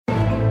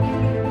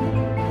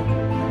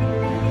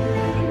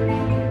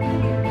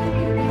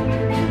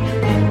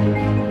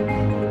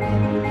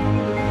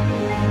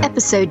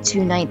Episode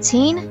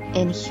 219,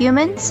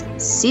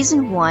 Inhumans,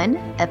 Season 1,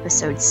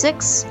 Episode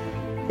 6,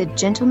 The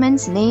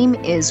Gentleman's Name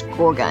is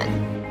Gorgon.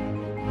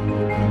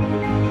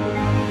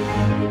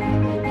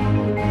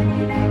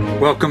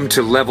 Welcome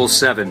to Level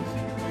 7.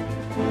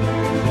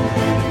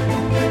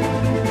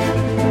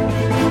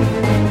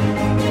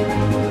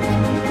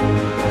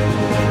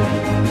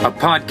 A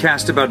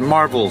podcast about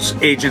Marvel's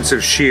Agents of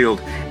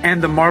S.H.I.E.L.D.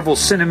 and the Marvel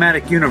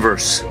Cinematic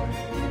Universe.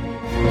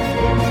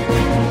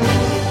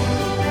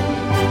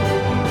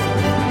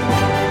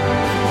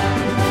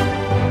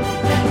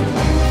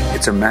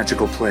 It's a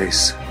magical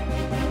place.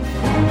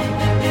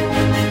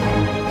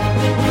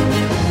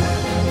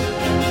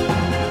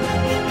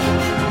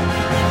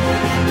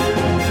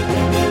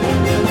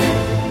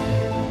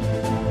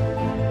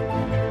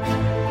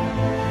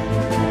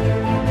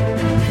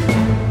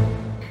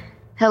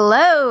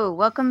 Hello,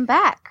 welcome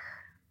back.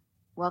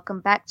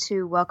 Welcome back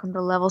to Welcome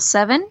to Level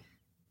 7.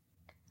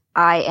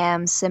 I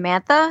am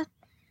Samantha,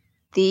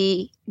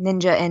 the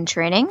ninja in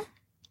training,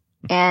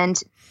 and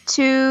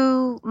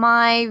to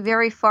my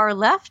very far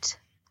left.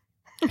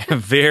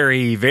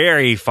 Very,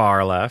 very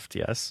far left,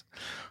 yes.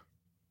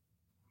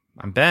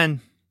 I'm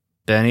Ben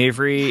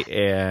Avery,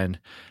 and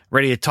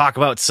ready to talk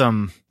about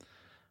some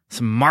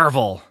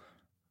Marvel.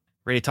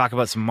 Ready to talk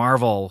about some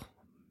Marvel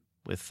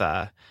with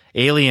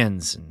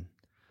aliens and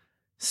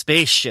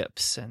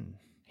spaceships and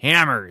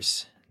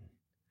hammers,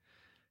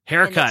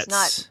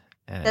 haircuts.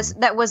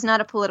 That was not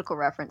a political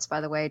reference,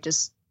 by the way.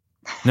 Just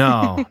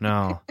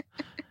no,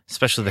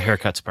 especially the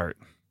haircuts part.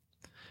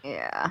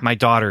 Yeah. My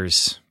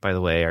daughters, by the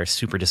way, are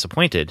super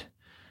disappointed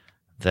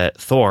that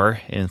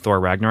Thor in Thor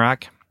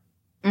Ragnarok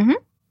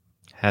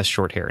has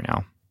short hair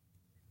now.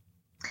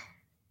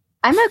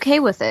 I'm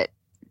okay with it.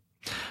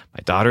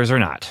 My daughters are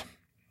not,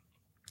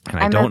 and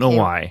I don't know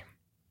why.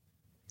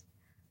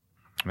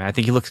 I mean, I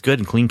think he looks good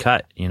and clean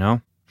cut, you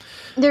know?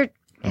 They're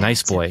a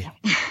nice boy.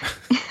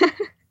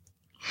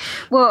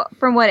 Well,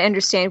 from what I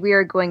understand, we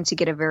are going to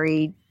get a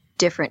very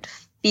different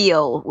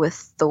feel with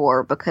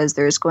Thor because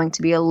there's going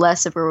to be a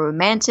less of a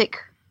romantic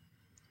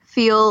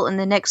feel in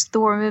the next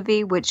Thor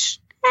movie, which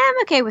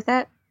I'm okay with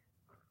that.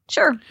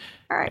 Sure.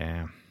 All right.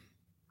 Yeah.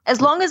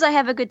 As long as I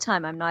have a good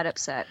time, I'm not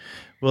upset.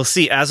 We'll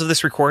see. As of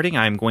this recording,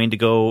 I'm going to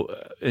go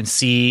and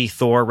see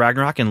Thor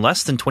Ragnarok in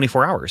less than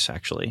 24 hours,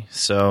 actually.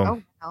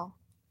 So,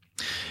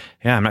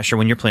 yeah, I'm not sure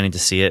when you're planning to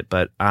see it,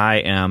 but I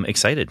am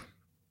excited.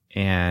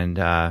 And,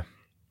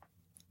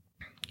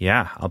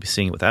 yeah, I'll be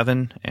seeing it with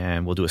Evan,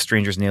 and we'll do a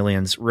Strangers and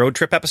Aliens road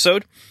trip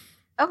episode.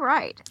 Oh,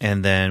 right.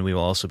 And then we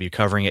will also be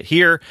covering it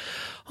here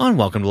on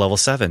Welcome to Level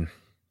 7.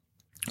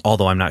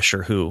 Although I'm not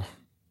sure who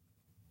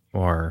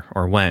or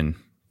when,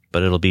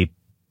 but it'll be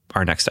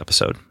our next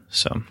episode.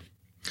 So,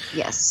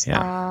 yes.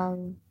 Yeah.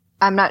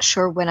 I'm not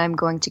sure when I'm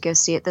going to go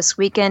see it this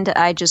weekend.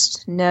 I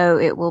just know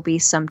it will be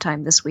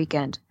sometime this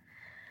weekend.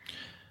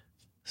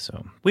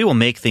 So we will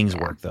make things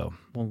work, though.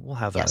 We'll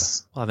have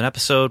an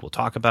episode. We'll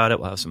talk about it.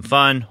 We'll have some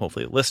fun.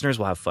 Hopefully, the listeners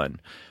will have fun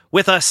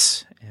with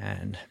us.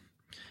 And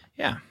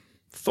yeah,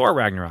 Thor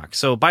Ragnarok.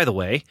 So, by the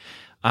way,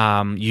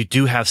 you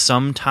do have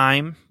some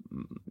time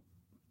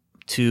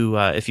to,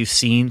 if you've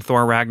seen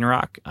Thor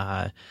Ragnarok,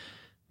 let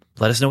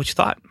us know what you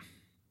thought.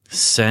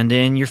 Send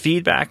in your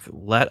feedback.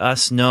 Let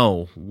us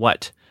know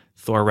what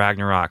Thor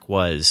Ragnarok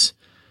was,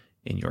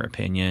 in your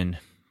opinion.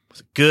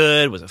 Was it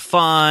good? Was it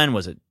fun?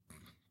 Was it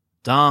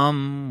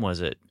dumb? Was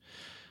it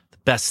the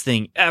best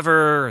thing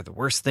ever? Or the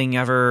worst thing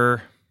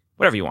ever?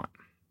 Whatever you want.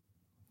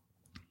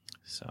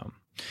 So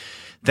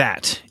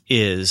that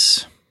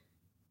is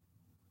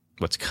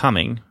what's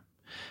coming.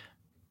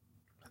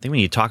 I think we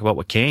need to talk about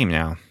what came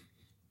now.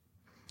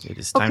 It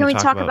is time to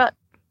talk about.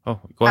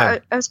 Oh, go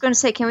ahead. I was going to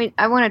say,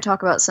 I want to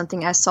talk about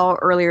something I saw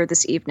earlier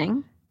this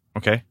evening.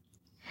 Okay.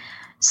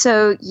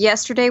 So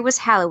yesterday was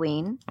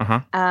Halloween.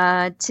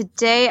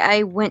 Today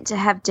I went to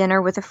have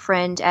dinner with a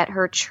friend at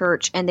her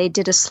church, and they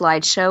did a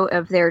slideshow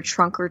of their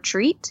trunk or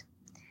treat.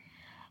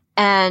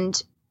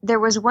 And there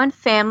was one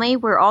family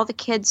where all the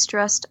kids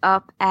dressed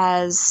up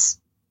as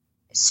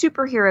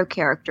superhero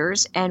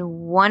characters, and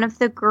one of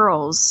the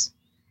girls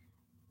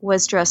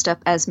was dressed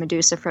up as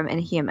Medusa from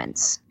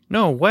Inhumans.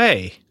 No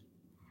way.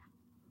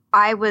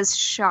 I was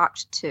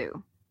shocked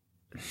too.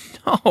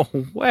 No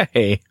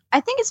way. I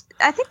think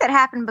that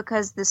happened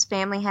because this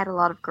family had a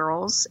lot of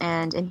girls,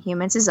 and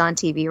Inhumans is on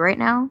TV right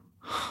now.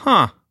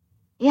 Huh.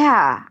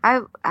 Yeah,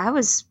 I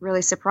was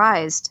really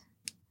surprised.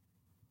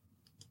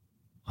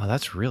 Oh,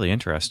 that's really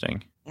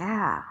interesting.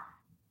 Yeah.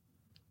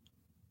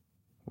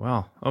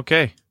 Well,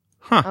 okay.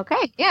 Huh.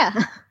 Okay,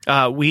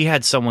 yeah. We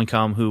had someone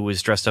come who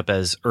was dressed up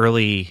as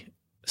early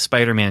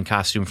Spider-Man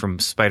costume from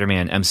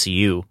Spider-Man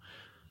MCU,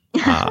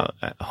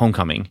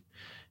 Homecoming,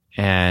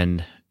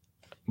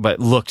 but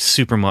looked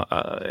super.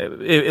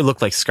 It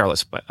looked like Scarlet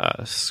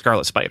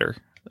Spider,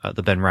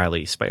 the Ben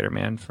Reilly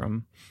Spider-Man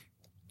from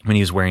when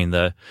he was wearing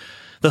the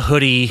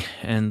hoodie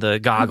and the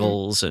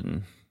goggles,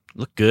 and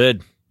looked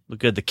good.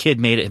 Looked good. The kid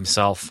made it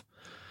himself.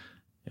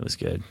 It was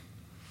good.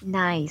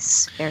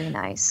 Nice, very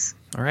nice.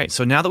 All right.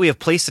 So now that we have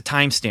placed a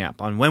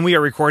timestamp on when we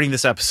are recording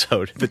this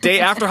episode, the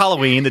day after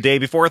Halloween, the day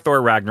before Thor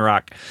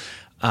Ragnarok,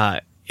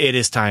 it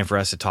is time for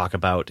us to talk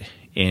about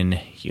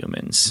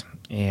Inhumans.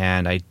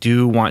 And I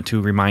do want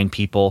to remind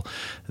people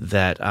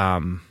that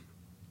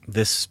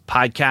this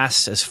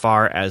podcast, as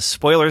far as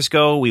spoilers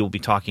go, we will be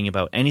talking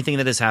about anything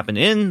that has happened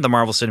in the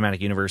Marvel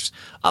Cinematic Universe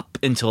up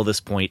until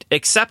this point,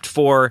 except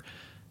for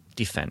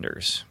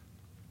Defenders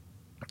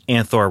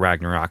and Thor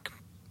Ragnarok,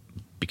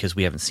 because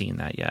we haven't seen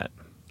that yet.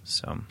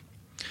 So,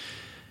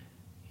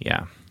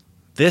 yeah.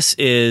 This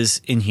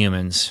is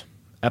Inhumans,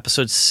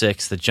 Episode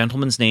 6. The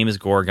Gentleman's Name is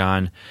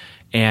Gorgon.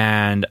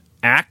 And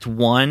Act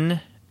 1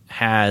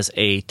 has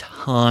a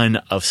ton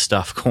of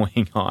stuff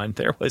going on.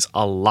 There was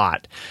a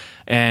lot.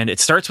 And it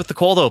starts with the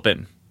cold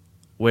open,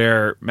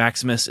 where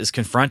Maximus is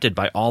confronted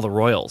by all the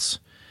royals.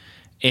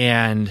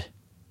 And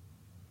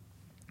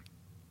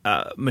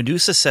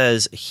Medusa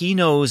says he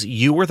knows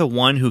you were the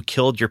one who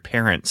killed your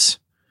parents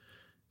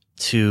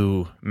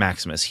to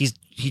Maximus.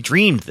 He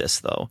dreamed this,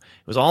 though.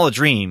 It was all a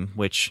dream,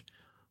 which,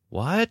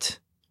 what?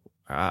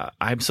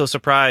 I'm so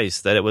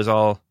surprised that it was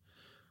all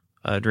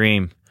a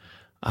dream.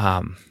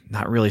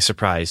 Not really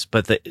surprised,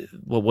 but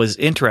what was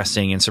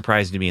interesting and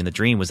surprising to me in the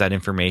dream was that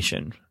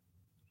information.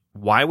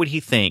 Why would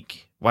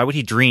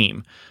he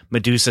dream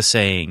Medusa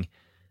saying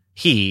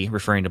he,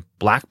 referring to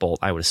Black Bolt,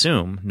 I would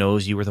assume,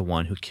 knows you were the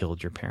one who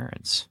killed your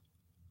parents?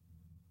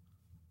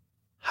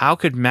 How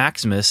could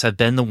Maximus have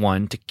been the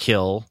one to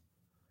kill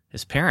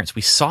his parents?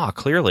 We saw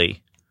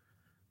clearly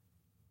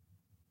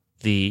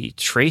the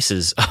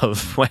traces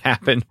of what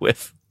happened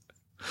with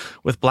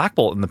Black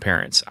Bolt and the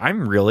parents.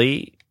 I'm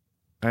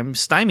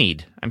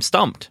stymied. I'm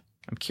stumped.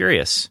 I'm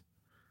curious.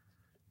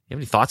 You have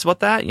any thoughts about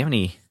that? You have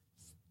any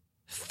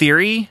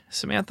theory,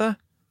 Samantha?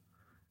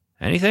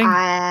 Anything?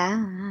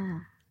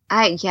 I'm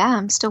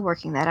still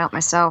working that out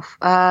myself.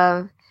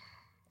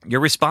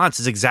 Your response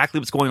is exactly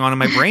what's going on in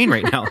my brain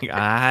right now.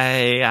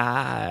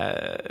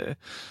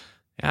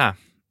 Yeah,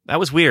 that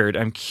was weird.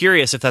 I'm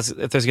curious if there's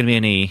going to be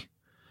any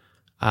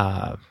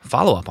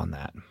follow up on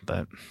that,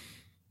 but.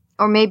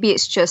 Or maybe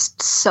it's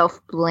just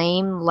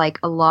self-blame, like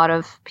a lot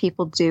of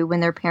people do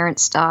when their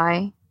parents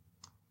die.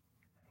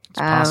 It's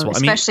possible.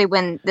 Especially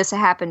when this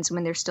happens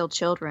when they're still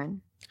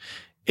children.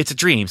 It's a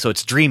dream, so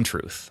it's dream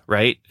truth,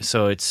 right?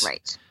 So it's,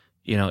 right.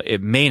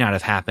 It may not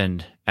have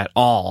happened at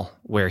all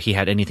where he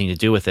had anything to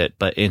do with it,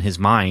 but in his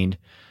mind,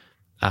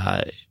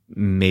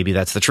 maybe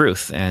that's the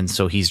truth. And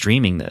so he's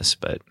dreaming this,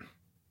 but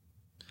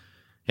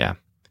yeah.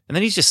 And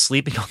then he's just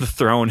sleeping on the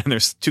throne and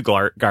there's two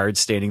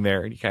guards standing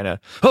there and he kind of,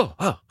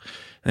 oh,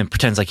 and then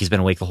pretends like he's been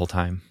awake the whole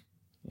time.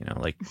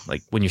 Like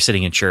when you're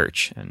sitting in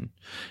church and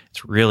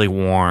it's really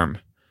warm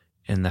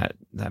in that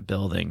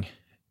building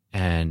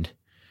and,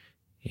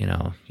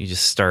 you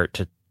just start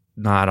to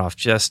nod off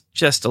just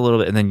a little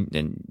bit. And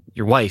then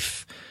your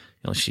wife,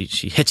 she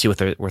hits you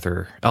with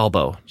her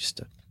elbow just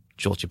to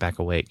jolt you back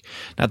awake.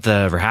 Not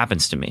that ever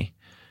happens to me,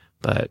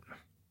 but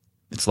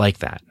it's like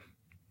that.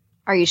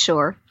 Are you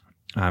sure?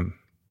 I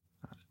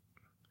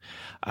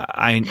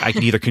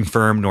can neither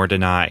confirm nor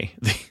deny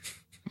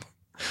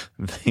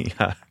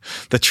the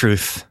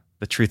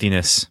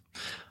truthiness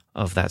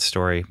of that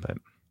story. But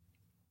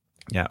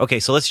yeah. Okay.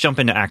 So let's jump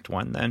into Act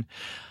 1 then.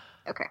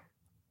 Okay.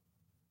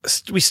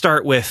 We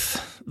start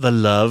with the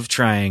love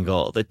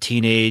triangle, the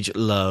teenage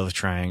love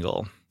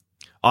triangle.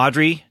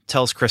 Audrey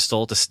tells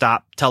Crystal to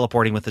stop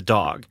teleporting with the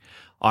dog.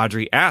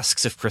 Audrey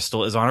asks if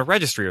Crystal is on a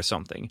registry or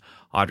something.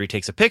 Audrey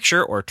takes a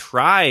picture or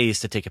tries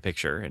to take a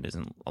picture and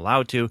isn't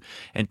allowed to.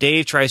 And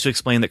Dave tries to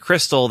explain that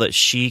Crystal that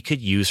she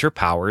could use her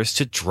powers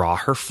to draw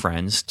her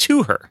friends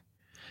to her.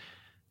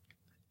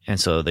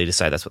 And so they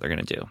decide that's what they're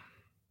going to do.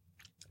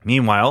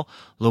 Meanwhile,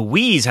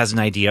 Louise has an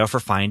idea for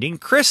finding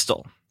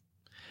Crystal.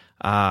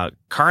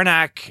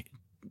 Karnak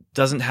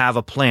doesn't have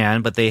a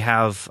plan, but they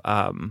have,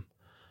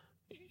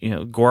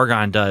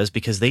 Gorgon does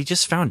because they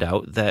just found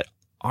out that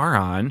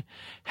Aron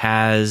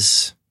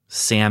has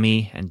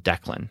Sammy and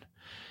Declan.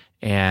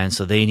 And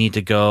so they need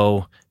to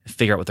go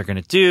figure out what they're going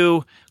to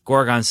do.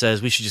 Gorgon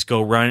says we should just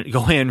go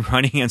in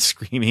running and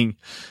screaming,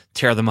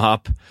 tear them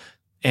up.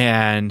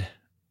 And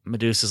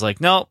Medusa's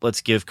like, no,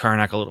 let's give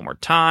Karnak a little more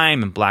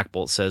time. And Black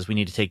Bolt says we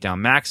need to take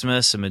down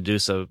Maximus. And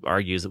Medusa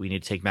argues that we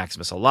need to take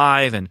Maximus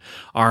alive. And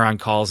Aron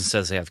calls and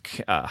says they have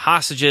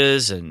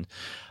hostages. And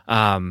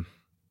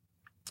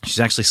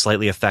she's actually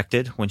slightly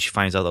affected when she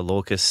finds out that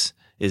Locus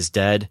is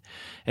dead.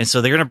 And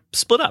so they're going to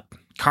split up.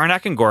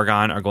 Karnak and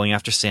Gorgon are going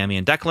after Sammy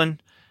and Declan.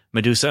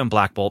 Medusa and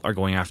Black Bolt are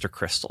going after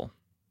Crystal.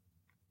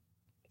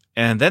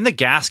 And then the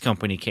gas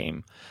company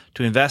came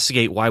to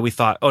investigate why we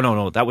thought, oh,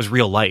 no, that was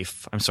real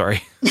life. I'm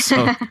sorry.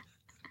 So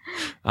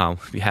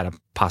we had a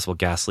possible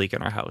gas leak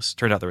in our house.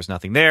 Turned out there was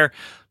nothing there,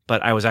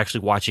 but I was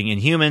actually watching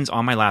Inhumans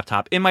on my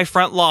laptop in my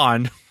front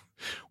lawn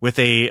with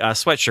a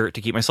sweatshirt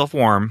to keep myself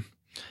warm,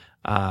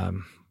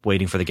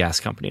 waiting for the gas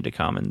company to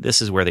come. And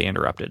this is where they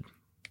interrupted.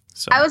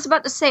 So I was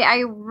about to say, I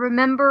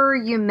remember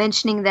you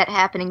mentioning that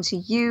happening to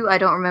you. I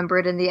don't remember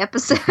it in the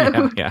episode.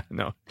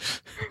 No.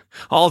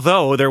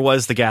 Although there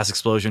was the gas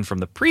explosion from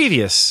the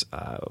previous,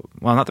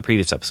 well, not the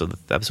previous episode,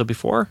 the episode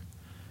before.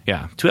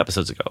 Yeah, 2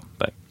 episodes ago,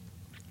 but.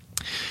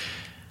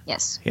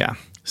 Yes. Yeah.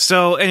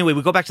 So anyway,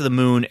 we go back to the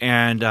moon,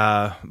 and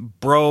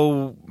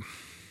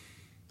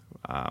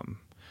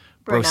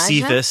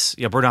Cephas,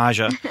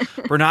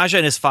 Bernaja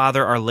and his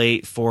father are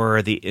late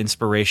for the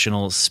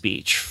inspirational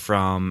speech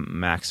from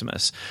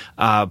Maximus.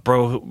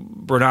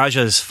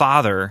 Bernaja's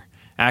father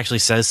actually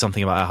says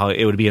something about how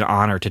it would be an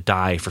honor to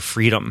die for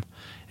freedom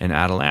in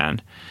Attilan.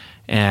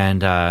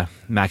 And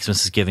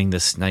Maximus is giving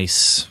this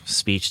nice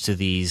speech to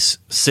these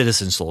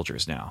citizen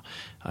soldiers now.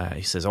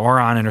 He says,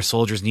 Auron and her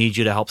soldiers need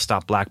you to help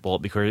stop Black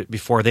Bolt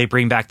before they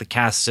bring back the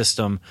caste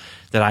system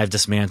that I've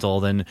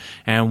dismantled.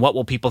 And what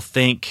will people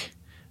think?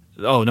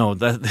 Oh, no,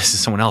 this is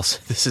someone else.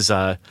 This is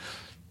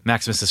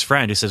Maximus's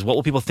friend who says, what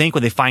will people think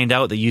when they find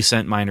out that you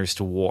sent miners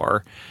to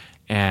war?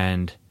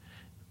 And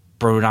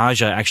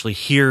Bernaja actually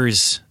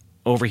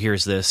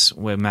overhears this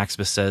when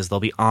Maximus says they'll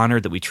be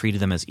honored that we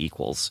treated them as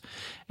equals.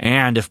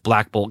 And if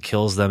Black Bolt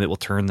kills them, it will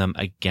turn them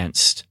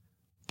against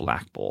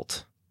Black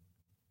Bolt.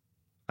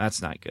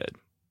 That's not good.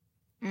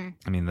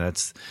 I mean,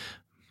 that's,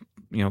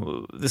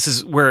 this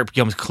is where it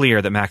becomes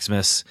clear that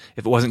Maximus,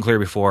 if it wasn't clear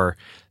before,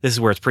 this is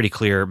where it's pretty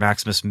clear.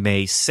 Maximus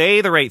may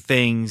say the right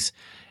things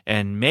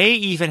and may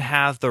even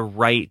have the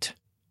right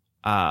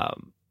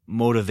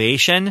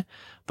motivation,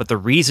 but the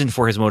reason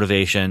for his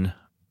motivation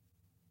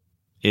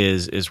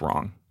is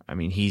wrong. I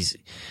mean,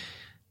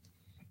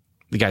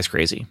 the guy's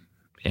crazy,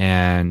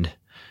 and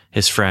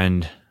his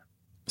friend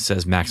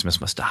says Maximus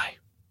must die.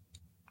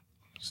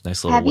 It's a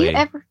nice little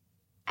way.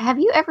 Have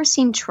you ever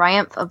seen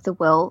Triumph of the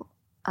Will?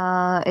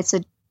 It's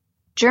a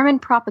German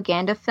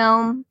propaganda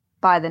film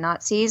by the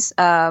Nazis,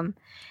 and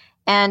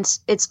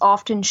it's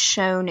often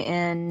shown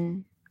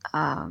in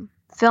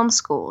film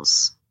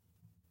schools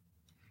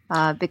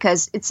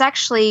because it's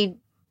actually,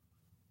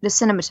 the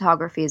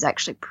cinematography is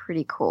actually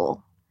pretty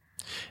cool.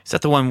 Is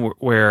that the one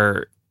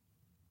where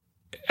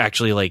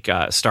actually like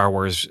Star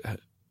Wars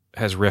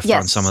has riffed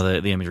on some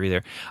of the imagery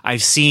there?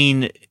 I've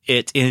seen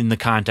it in the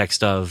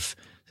context of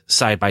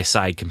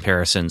side-by-side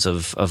comparisons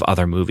of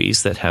other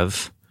movies that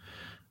have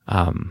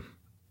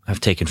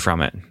taken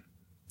from it.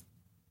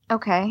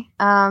 Okay.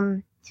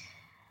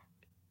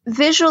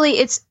 Visually,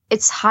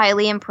 it's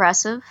highly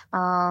impressive,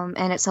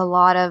 and it's a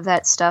lot of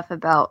that stuff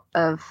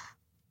of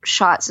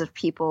shots of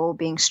people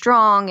being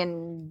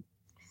strong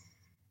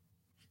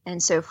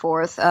and so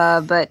forth.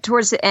 But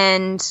towards the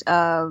end,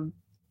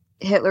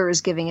 Hitler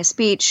is giving a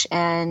speech,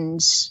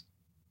 and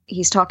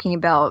he's talking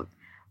about,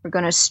 we're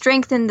going to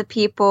strengthen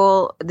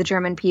the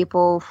German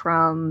people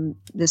from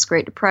this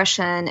Great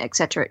Depression, et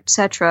cetera, et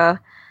cetera.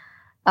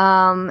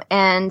 Of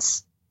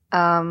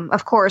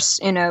course,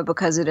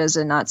 because it is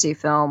a Nazi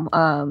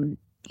film,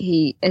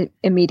 he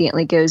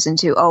immediately goes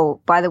into,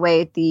 oh, by the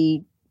way,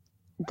 the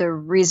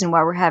reason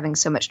why we're having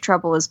so much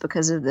trouble is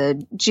because of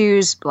the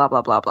Jews, blah,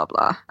 blah, blah, blah,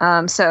 blah.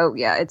 So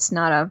yeah, it's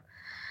not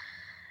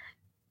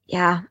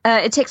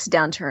it takes a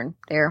downturn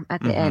there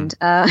at the end,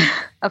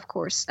 of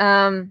course.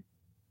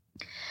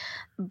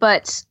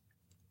 But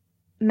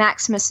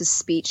Maximus's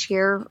speech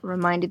here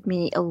reminded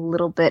me a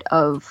little bit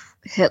of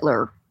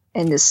Hitler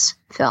in this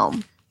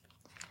film.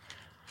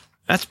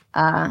 That's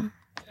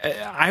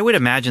I would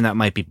imagine that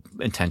might be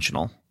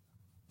intentional.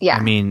 Yeah.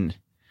 I mean,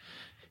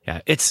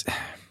 yeah, it's,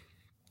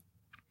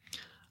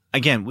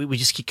 again, we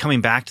just keep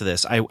coming back to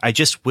this. I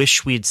just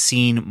wish we had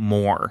seen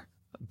more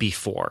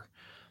before.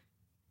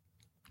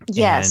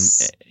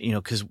 Yes. And,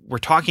 because we're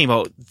talking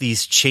about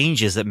these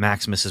changes that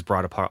Maximus has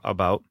brought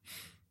about.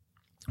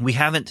 We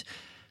haven't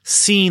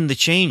seen the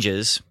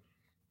changes,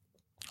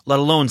 let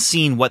alone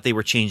seen what they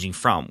were changing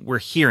from. We're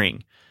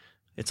hearing.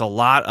 It's a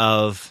lot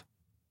of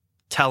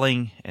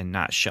telling and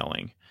not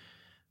showing.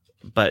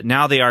 But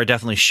now they are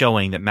definitely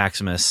showing that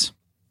Maximus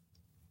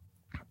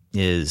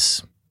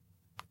is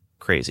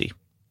crazy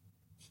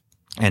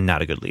and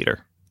not a good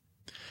leader.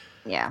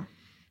 Yeah.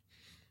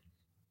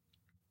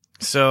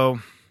 So,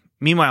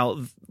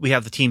 meanwhile, we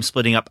have the team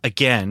splitting up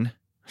again.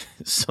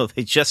 So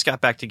they just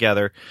got back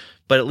together.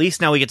 But at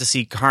least now we get to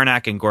see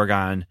Karnak and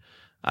Gorgon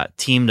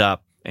teamed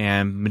up,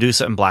 and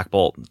Medusa and Black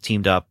Bolt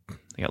teamed up.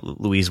 They got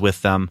Louise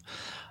with them.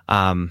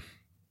 And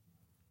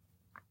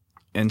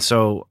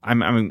so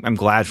I'm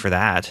glad for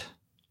that.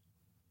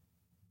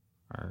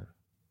 Are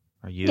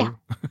you? Yeah.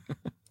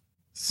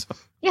 So.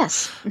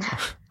 Yes.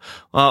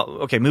 Well,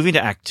 okay. Moving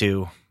to Act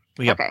 2,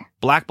 we got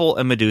Black Bolt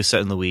and Medusa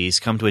and Louise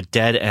come to a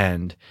dead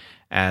end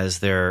as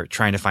they're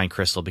trying to find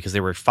Crystal because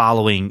they were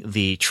following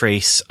the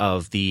trace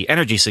of the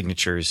energy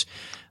signatures.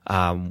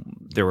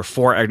 There were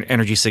 4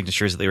 energy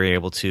signatures that they were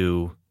able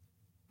to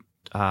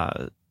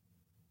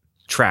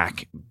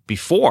track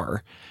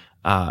before,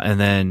 and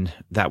then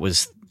that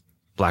was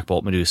Black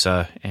Bolt,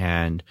 Medusa,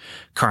 and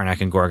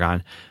Karnak and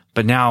Gorgon.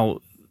 But now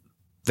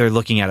they're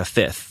looking at a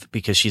 5th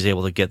because she's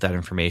able to get that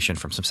information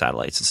from some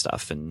satellites and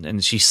stuff,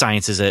 and she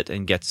sciences it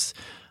and gets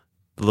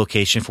the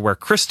location for where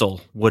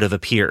Crystal would have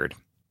appeared.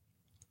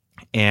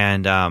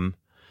 And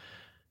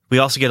we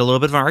also get a little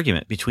bit of an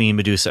argument between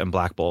Medusa and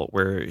Black Bolt,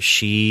 where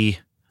she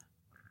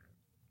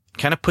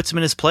kind of puts him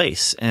in his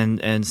place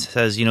and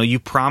says, you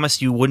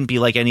promised you wouldn't be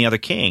like any other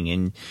king,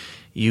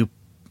 and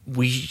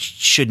we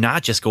should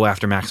not just go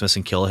after Maximus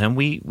and kill him.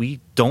 We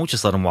don't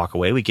just let him walk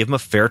away. We give him a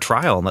fair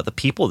trial and let the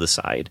people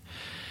decide.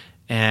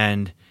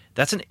 And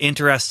that's an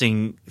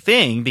interesting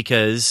thing,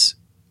 because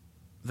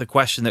the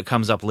question that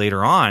comes up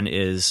later on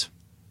is,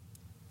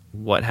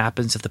 what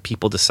happens if the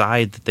people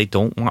decide that they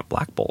don't want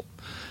Black Bolt?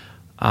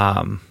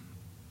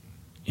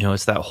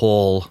 It's that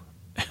whole,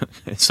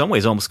 in some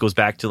ways, almost goes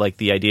back to like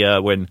the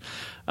idea when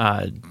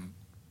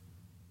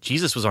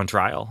Jesus was on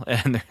trial,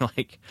 and they're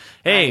like,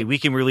 hey, right, we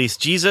can release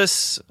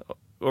Jesus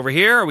over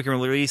here, or we can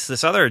release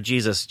this other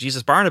Jesus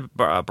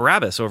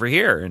Barabbas over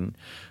here. And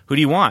who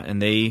do you want?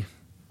 And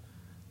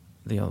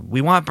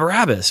we want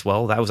Barabbas.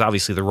 Well, that was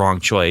obviously the wrong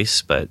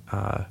choice, but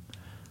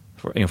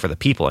for the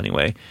people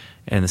anyway.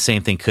 And the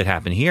same thing could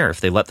happen here.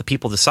 If they let the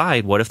people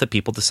decide, what if the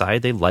people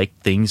decide they like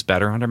things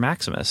better under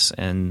Maximus,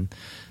 and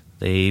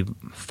they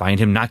find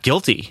him not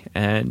guilty?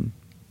 And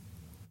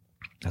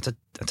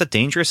that's a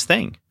dangerous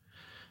thing.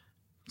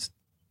 It's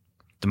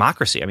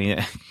democracy. I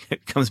mean,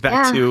 it comes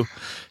back to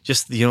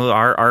just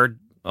our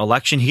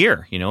election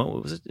here.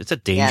 It's a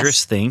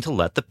dangerous thing to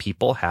let the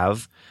people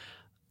have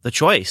the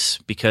choice,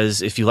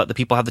 because if you let the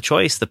people have the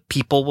choice, the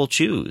people will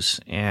choose.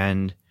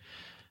 And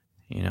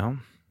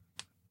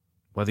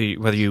whether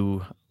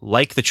you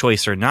like the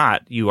choice or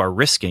not, you are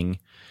risking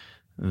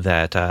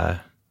that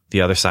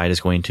the other side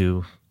is going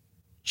to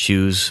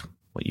choose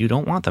what you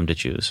don't want them to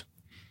choose.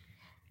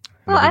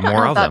 Well, I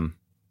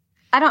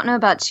don't know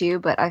about you,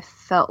 but I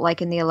felt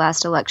like in the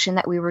last election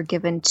that we were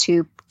given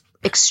two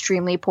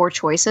extremely poor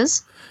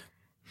choices.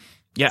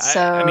 Yeah, so,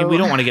 I mean, we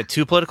don't want to get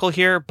too political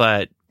here,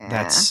 but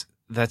that's.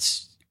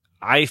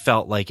 I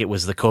felt like it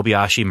was the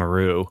Kobayashi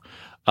Maru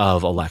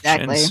of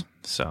elections. Exactly.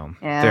 So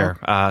there,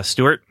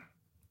 Stuart,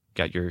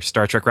 got your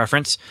Star Trek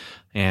reference,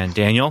 and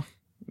Daniel,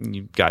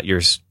 you got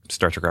your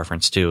Star Trek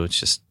reference too. It's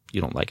just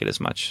you don't like it as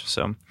much.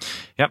 So,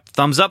 yep,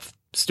 thumbs up,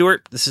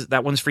 Stuart.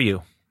 That one's for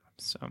you.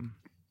 So,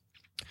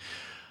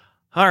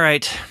 all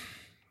right.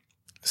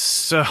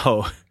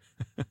 So,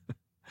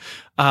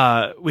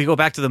 we go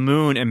back to the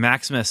moon, and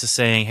Maximus is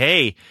saying,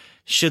 "Hey,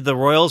 should the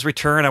royals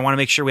return, I want to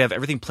make sure we have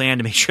everything planned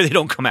to make sure they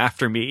don't come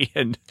after me."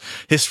 And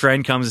his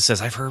friend comes and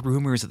says, "I've heard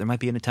rumors that there might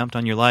be an attempt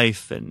on your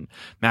life." And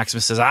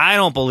Maximus says, "I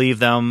don't believe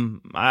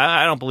them.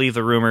 I don't believe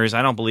the rumors.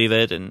 I don't believe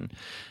it." And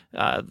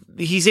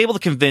he's able to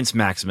convince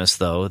Maximus,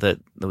 though, that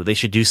they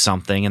should do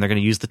something, and they're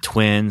going to use the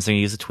twins. They're going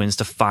to use the twins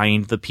to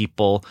find the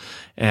people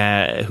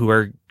who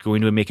are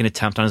going to make an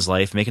attempt on his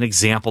life, make an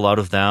example out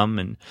of them.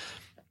 And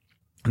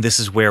this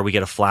is where we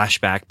get a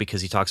flashback,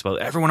 because he talks about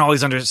everyone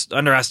always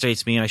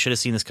underestimates me, and I should have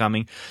seen this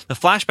coming. The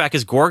flashback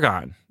is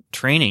Gorgon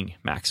training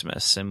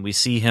Maximus, and we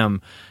see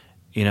him,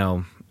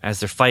 as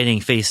they're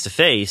fighting face to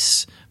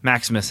face.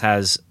 Maximus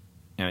has,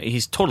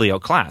 he's totally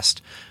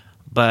outclassed,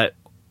 but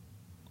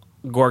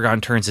Gorgon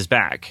turns his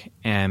back,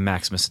 and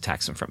Maximus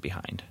attacks him from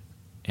behind.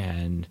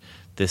 And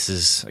this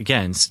is,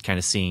 again, kind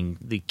of seeing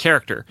the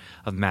character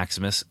of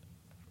Maximus.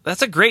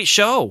 That's a great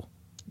show.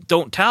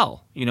 Don't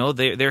tell.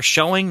 They're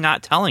showing,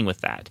 not telling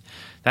with that.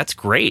 That's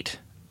great.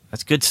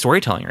 That's good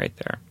storytelling right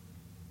there.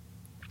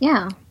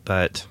 Yeah.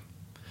 But,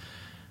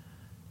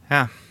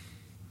 yeah.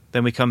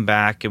 Then we come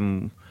back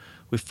and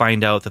we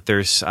find out that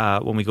there's,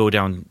 when we go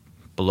down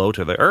below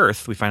to the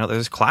earth, we find out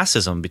there's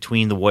classism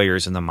between the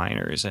warriors and the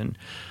miners. And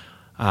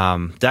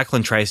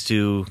Declan tries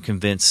to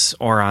convince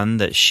Oran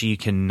that she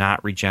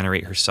cannot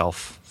regenerate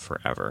herself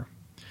forever.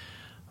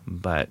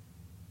 But,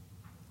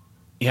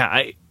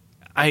 yeah,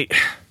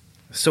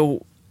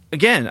 So,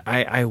 again,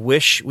 I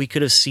wish we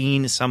could have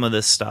seen some of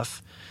this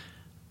stuff,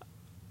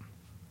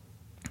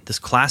 this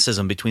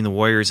classism between the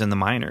warriors and the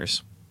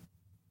miners.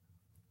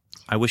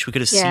 I wish we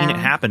could have seen it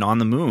happen on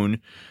the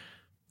moon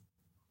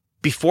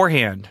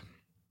beforehand.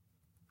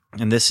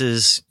 And this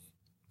is,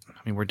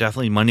 we're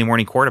definitely Monday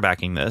morning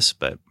quarterbacking this,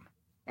 but...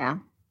 Yeah.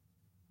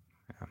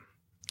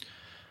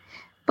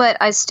 But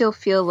I still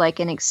feel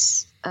like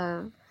if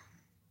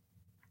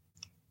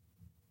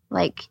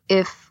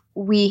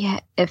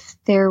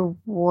there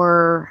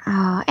were,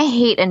 I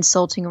hate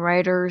insulting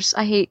writers.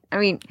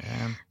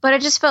 But I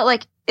just felt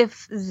like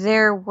if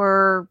there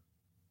were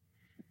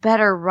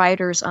better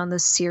writers on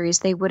this series,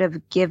 they would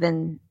have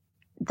given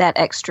that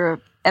extra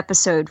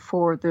episode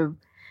for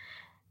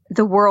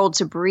the world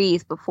to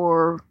breathe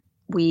before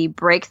we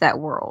break that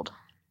world.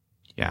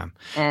 Yeah.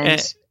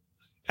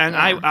 And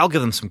I'll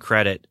give them some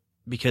credit,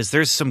 because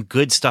there's some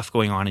good stuff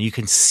going on, and you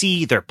can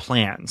see their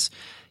plans.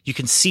 You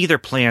can see their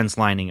plans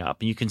lining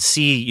up, and you can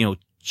see,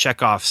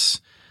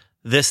 Chekhov's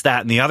this,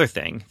 that, and the other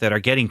thing that are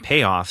getting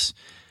payoffs.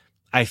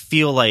 I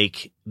feel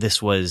like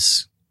this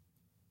was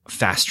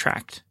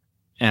fast-tracked,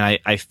 and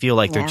I feel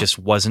like there just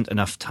wasn't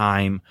enough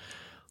time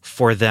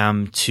for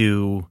them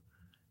to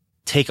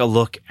take a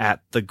look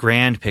at the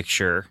grand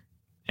picture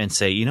and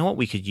say, you know what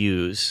we could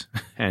use?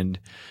 And,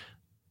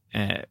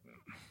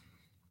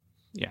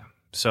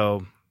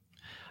 so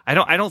I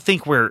don't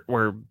think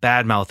we're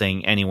bad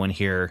mouthing anyone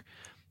here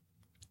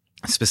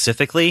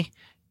specifically.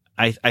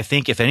 I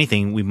think if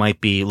anything, we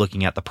might be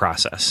looking at the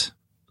process.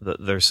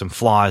 There's some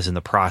flaws in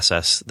the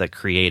process that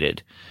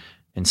created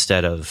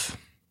instead of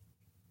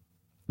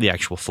the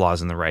actual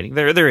flaws in the writing.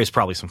 There is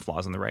probably some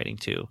flaws in the writing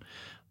too,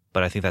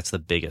 but I think that's the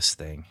biggest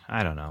thing.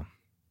 I don't know.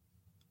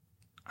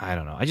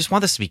 I just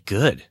want this to be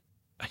good.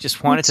 I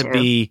just want it to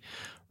be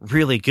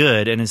really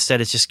good, and instead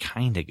it's just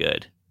kind of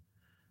good.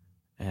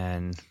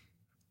 And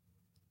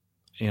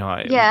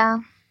yeah.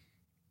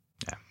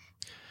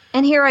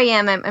 And here I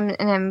am,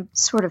 I'm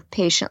sort of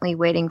patiently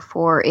waiting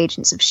for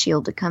Agents of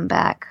S.H.I.E.L.D. to come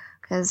back,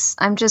 because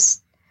I'm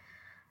just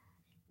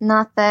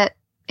not that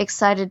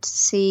excited to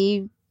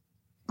see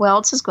what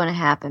else is going to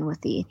happen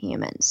with the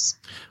Inhumans.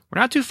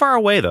 We're not too far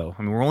away, though.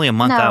 I mean, we're only a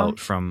month out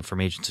from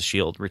Agents of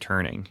S.H.I.E.L.D.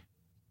 returning.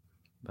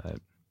 But,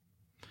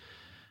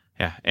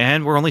 yeah.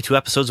 And we're only 2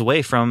 episodes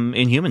away from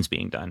Inhumans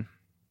being done.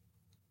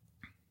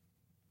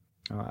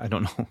 I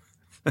don't know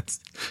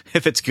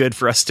if it's good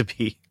for us to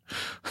be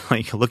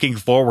like looking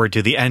forward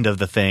to the end of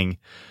the thing,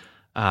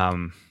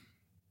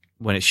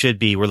 when it should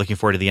be we're looking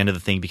forward to the end of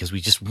the thing because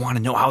we just want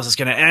to know how is this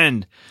going to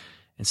end,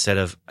 instead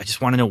of I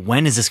just want to know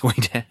when is this going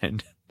to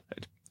end.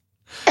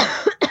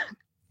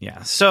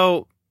 Yeah,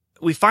 so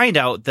we find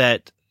out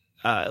that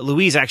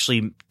Louise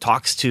actually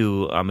talks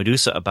to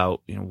Medusa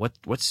about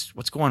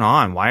what's going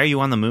on. Why are you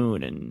on the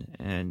moon?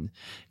 And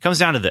it comes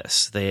down to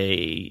this: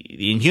 the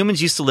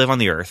Inhumans used to live on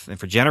the Earth, and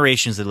for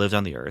generations they lived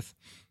on the Earth.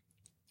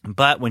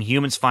 But when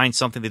humans find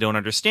something they don't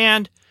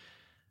understand,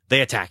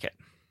 they attack it.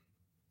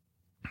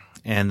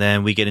 And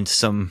then we get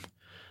into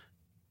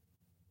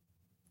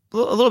a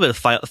little bit of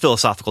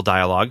philosophical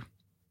dialogue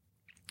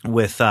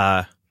with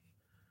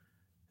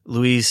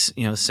Louise,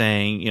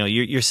 saying,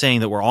 you're saying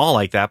that we're all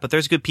like that, but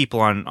there's good people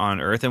on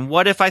Earth. And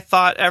what if I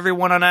thought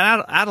everyone on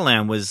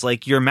Attilan was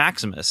like your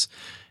Maximus?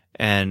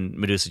 And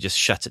Medusa just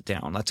shuts it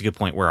down. That's a good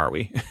point. Where are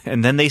we?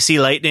 And then they see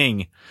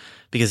lightning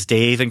because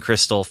Dave and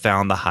Crystal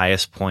found the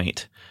highest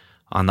point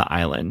on the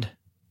island,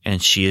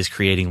 and she is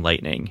creating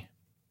lightning.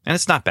 And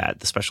it's not bad.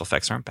 The special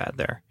effects aren't bad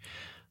there.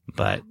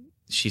 But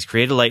she's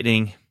created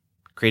lightning,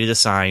 created a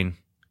sign,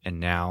 and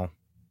now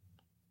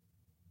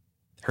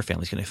her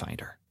family's going to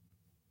find her.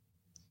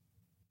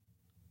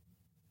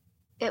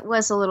 It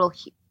was a little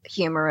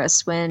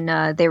humorous when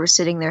they were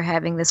sitting there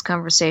having this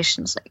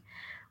conversation. It's like,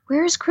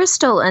 where's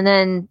Crystal? And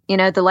then,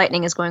 the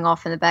lightning is going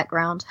off in the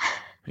background.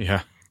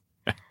 Yeah.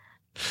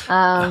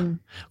 Of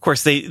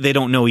course, they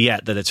don't know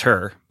yet that it's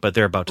her, but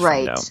they're about to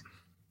find out.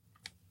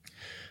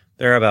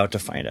 They're about to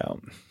find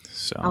out.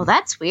 So,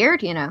 that's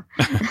weird, Yeah,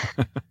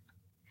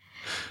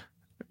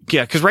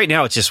 because right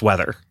now it's just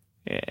weather,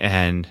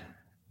 and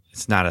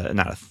it's not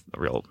a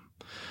real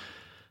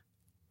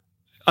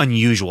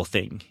unusual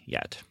thing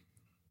yet.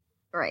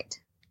 Right.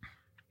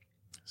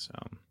 So,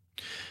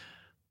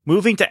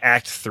 moving to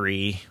Act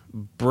 3,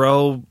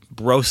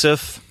 Bronaja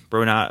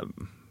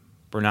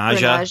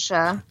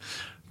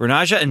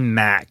and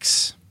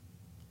Max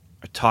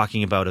are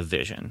talking about a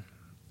vision.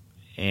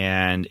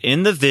 And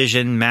in the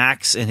vision,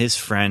 Max and his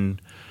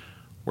friend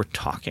were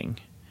talking.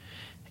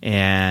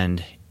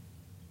 And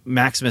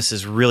Maximus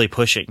is really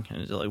pushing.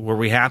 Like, were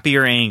we happy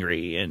or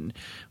angry? And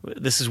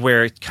this is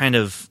where it kind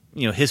of,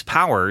 his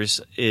powers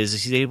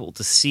is he's able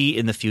to see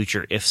in the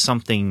future if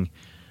something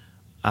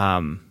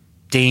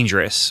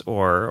dangerous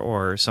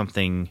or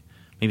something,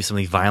 maybe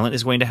something violent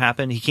is going to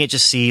happen. He can't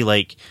just see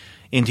like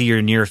into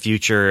your near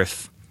future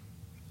if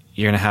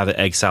you're going to have an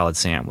egg salad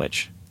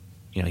sandwich.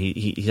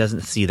 He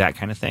doesn't see that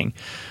kind of thing.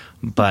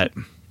 But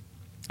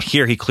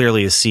here he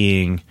clearly is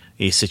seeing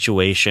a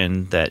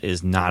situation that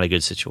is not a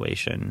good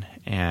situation.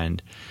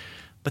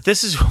 But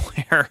this is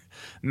where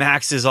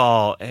Max is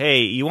all, hey,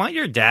 you want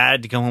your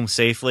dad to come home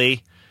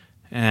safely?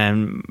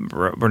 And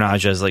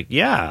Bronaja is like,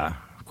 yeah,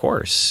 of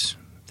course.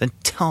 Then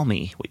tell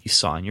me what you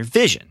saw in your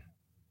vision.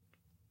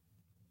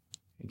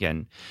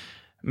 Again,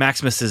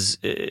 Maximus is...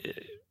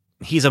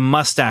 he's a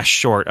mustache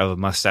short of a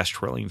mustache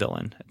twirling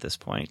villain at this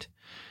point.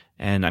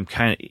 And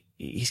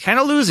he's kind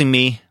of losing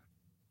me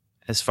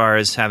as far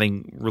as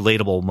having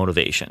relatable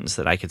motivations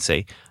that I could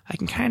say, I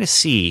can kind of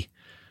see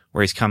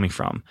where he's coming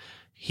from.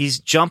 He's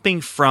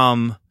jumping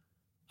from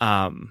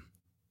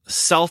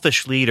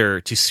selfish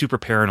leader to super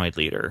paranoid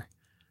leader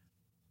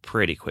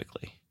pretty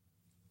quickly.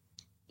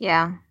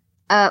 Yeah.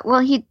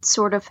 Well, he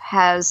sort of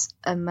has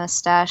a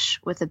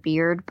mustache with a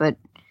beard, but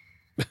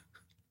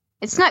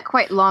it's not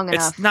quite long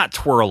enough. It's not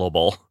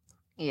twirlable.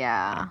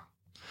 Yeah.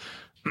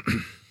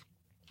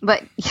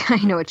 But yeah,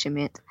 I know what you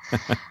meant.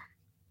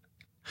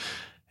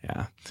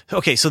 Yeah.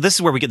 Okay, so this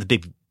is where we get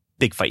the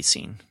big fight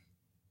scene.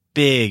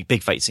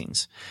 Big fight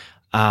scenes.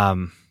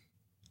 Karnak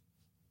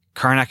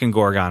and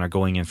Gorgon are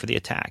going in for the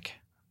attack.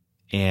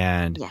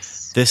 And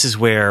This is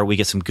where we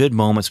get some good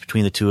moments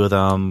between the two of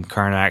them.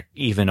 Karnak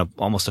even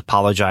almost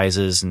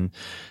apologizes and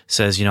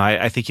says,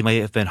 I think you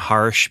might have been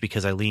harsh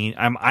because I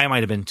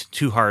might have been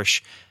too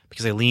harsh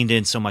because I leaned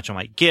in so much on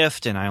my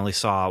gift and I only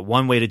saw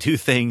one way to do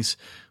things,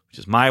 which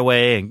is my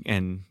way.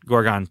 And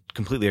Gorgon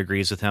completely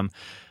agrees with him.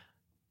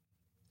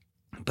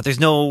 But there's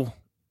no...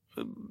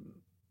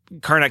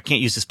 Karnak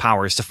can't use his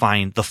powers to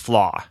find the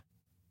flaw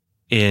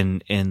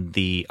in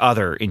the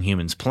other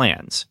Inhumans'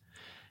 plans.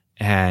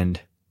 And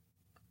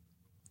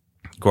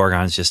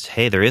Gorgon's just,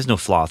 hey, there is no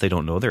flaw if they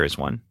don't know there is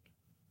one.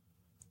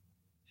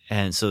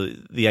 And so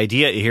the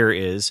idea here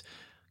is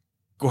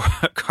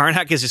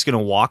Karnak is just going to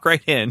walk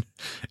right in,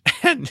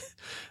 and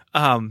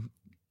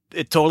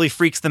it totally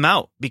freaks them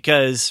out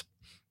because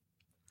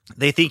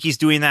they think he's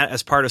doing that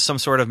as part of some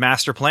sort of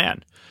master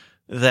plan.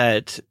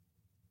 That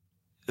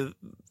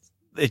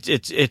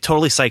it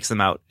totally psychs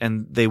them out,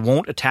 and they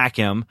won't attack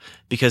him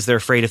because they're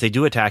afraid if they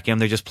do attack him,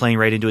 they're just playing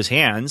right into his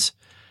hands.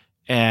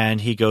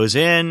 And he goes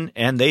in,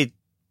 and he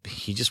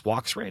just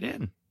walks right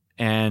in,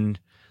 and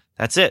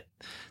that's it.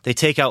 They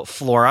take out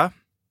Flora,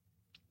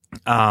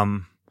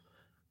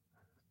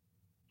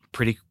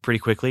 pretty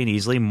quickly and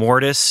easily.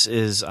 Mortis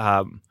is,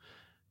 there's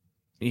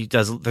a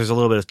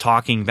little bit of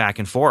talking back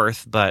and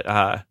forth, but,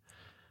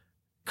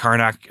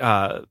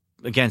 Karnak,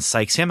 again,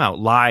 psychs him out,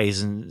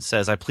 lies and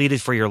says, I pleaded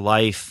for your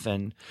life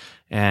and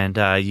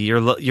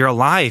you're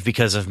alive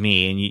because of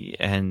me.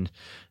 And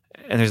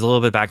there's a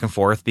little bit back and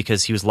forth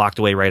because he was locked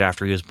away right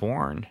after he was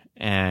born.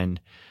 And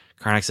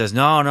Karnak says,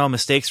 no,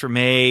 mistakes were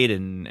made,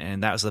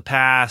 and that was the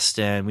past,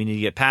 and we need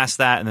to get past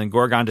that. And then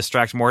Gorgon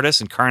distracts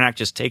Mortis, and Karnak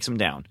just takes him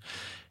down.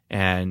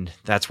 And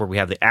that's where we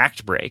have the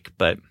act break.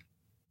 But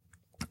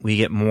we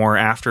get more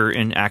after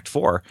in Act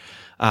 4.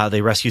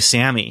 They rescue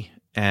Sammy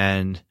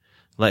and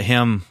let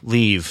him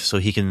leave so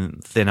he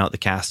can thin out the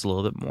cast a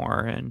little bit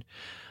more. And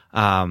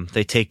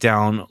they take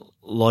down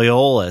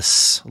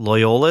Loyolus.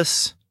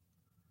 Loyolus?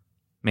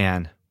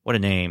 Man, what a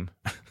name.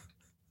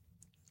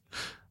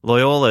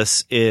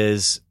 Loyolus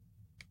is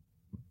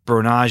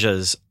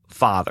Bronaja's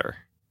father,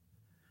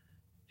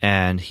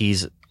 and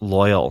he's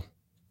loyal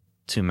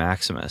to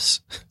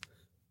Maximus.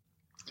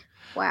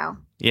 Wow.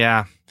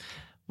 Yeah.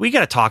 We got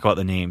to talk about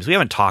the names. We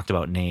haven't talked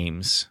about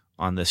names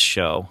on this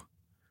show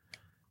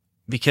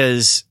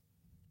because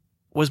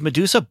was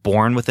Medusa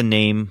born with the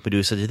name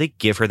Medusa? Did they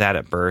give her that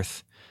at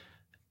birth?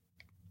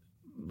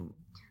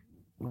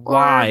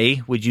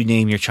 Why would you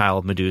name your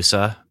child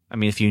Medusa? I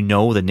mean, if you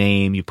know the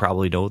name, you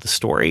probably know the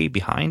story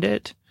behind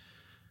it.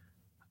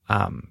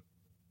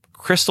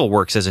 Crystal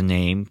works as a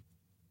name,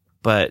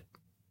 but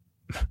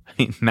I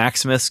mean,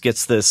 Maximus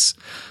gets this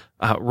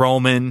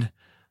Roman,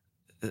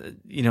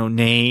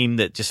 name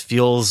that just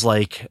feels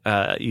like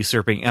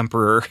usurping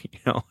emperor,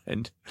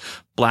 and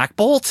Black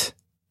Bolt.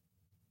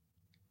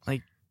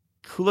 Like,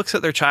 who looks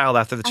at their child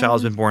after the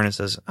child's been born and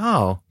says,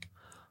 "Oh,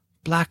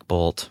 Black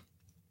Bolt"?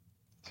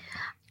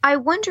 I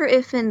wonder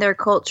if in their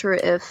culture,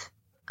 if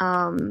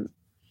the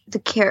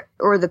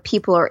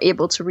people are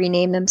able to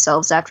rename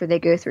themselves after they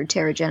go through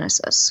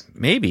Terrigenesis.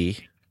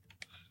 Maybe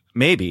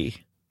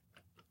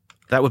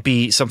that would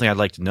be something I'd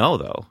like to know,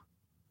 though.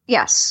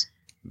 Yes,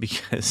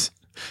 because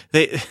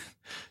they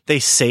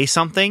say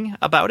something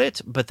about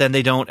it, but then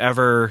they don't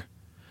ever,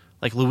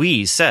 like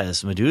Louise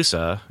says,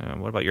 Medusa,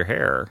 what about your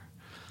hair?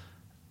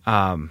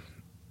 Yeah,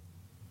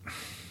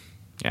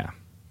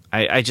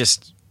 I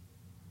just,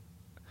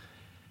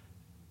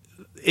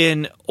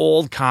 in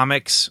old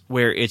comics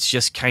where it's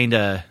just kind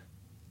of,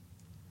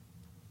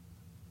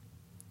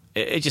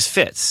 it just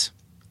fits.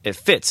 It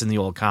fits in the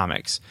old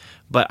comics,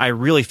 but I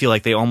really feel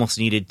like they almost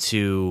needed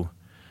to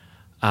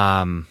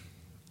MCU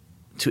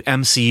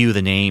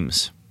the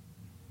names.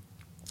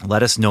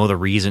 Let us know the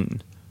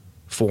reason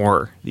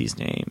for these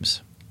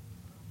names.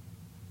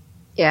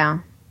 Yeah.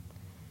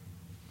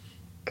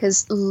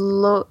 Because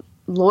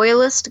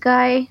loyalist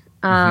guy,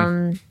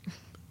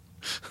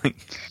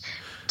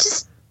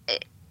 just,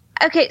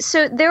 okay,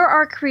 so there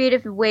are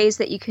creative ways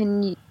that you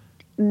can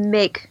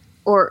make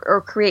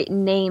or create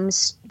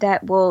names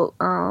that will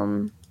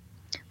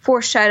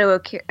foreshadow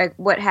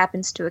what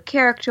happens to a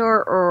character,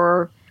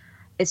 or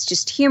it's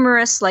just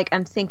humorous. Like,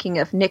 I'm thinking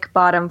of Nick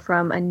Bottom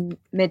from A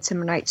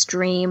Midsummer Night's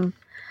Dream,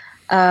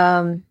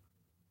 because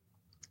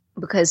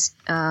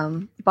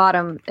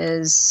Bottom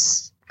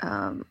is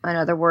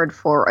another word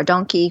for a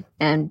donkey,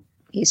 and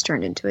he's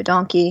turned into a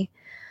donkey.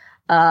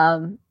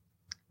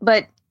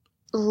 But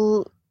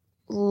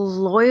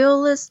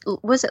Loyalist,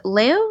 was it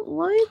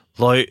Loyolus.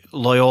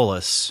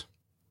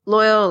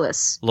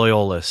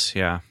 Loyolus,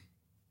 yeah.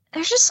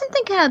 There's just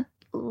something kind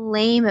of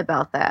lame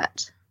about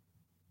that.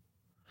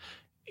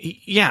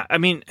 Yeah, I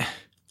mean,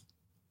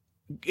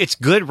 it's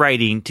good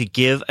writing to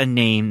give a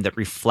name that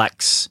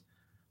reflects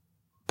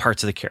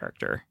parts of the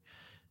character,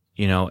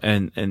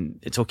 and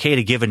it's okay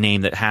to give a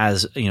name that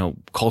has,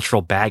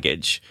 cultural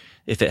baggage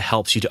if it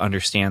helps you to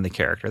understand the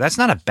character. That's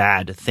not a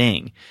bad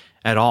thing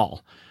at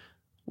all.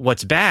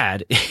 What's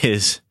bad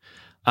is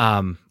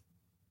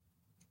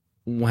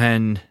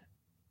when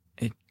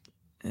it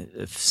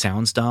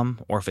sounds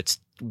dumb, or if it's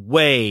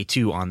way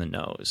too on the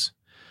nose.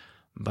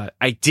 But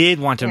I did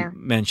want to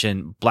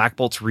mention Black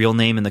Bolt's real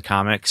name in the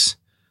comics.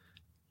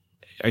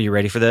 Are you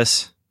ready for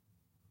this?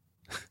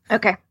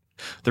 Okay.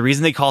 The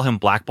reason they call him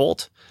Black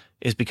Bolt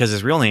is because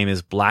his real name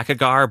is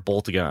Blackagar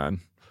Boltagon.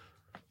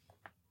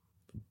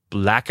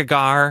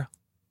 Blackagar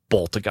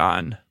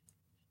Boltagon.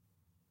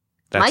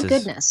 My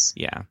goodness.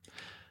 Yeah.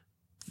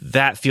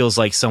 That feels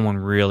like someone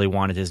really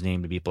wanted his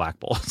name to be Black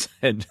Bolt.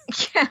 And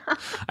yeah.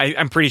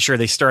 I'm pretty sure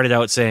they started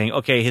out saying,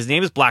 okay, his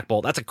name is Black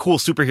Bolt. That's a cool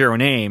superhero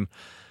name.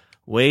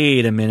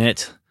 Wait a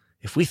minute.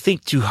 If we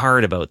think too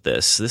hard about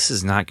this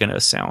is not going to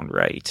sound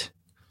right.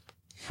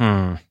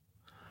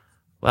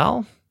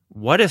 Well,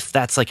 what if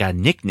that's like a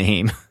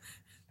nickname?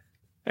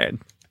 And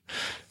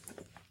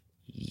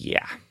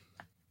yeah.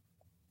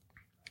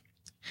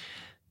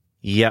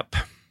 Yep.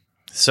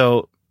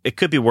 So it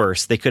could be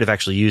worse. They could have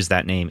actually used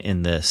that name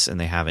in this, and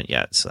they haven't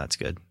yet, so that's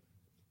good.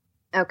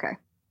 Okay.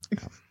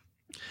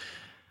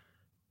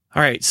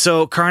 All right,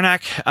 so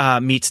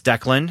Karnak meets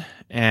Declan,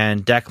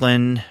 and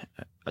Declan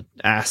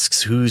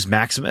asks who's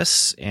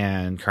Maximus,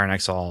 and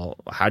Karnak's all,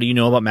 how do you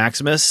know about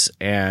Maximus?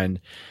 And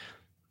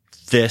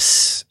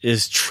this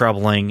is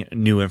troubling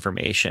new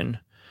information.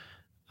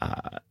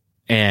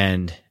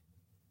 And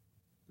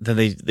then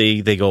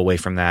they go away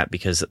from that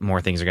because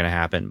more things are going to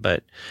happen.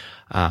 But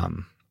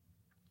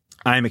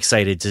I'm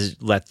excited to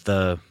let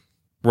the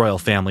royal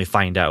family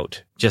find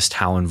out just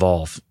how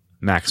involved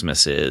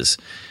Maximus is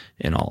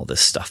in all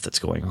this stuff that's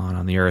going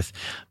on the Earth.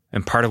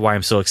 And part of why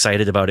I'm so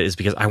excited about it is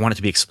because I want it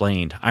to be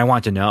explained. I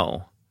want to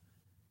know,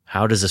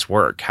 how does this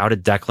work? How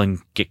did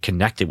Declan get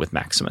connected with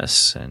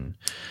Maximus, and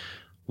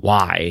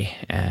why?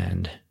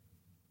 And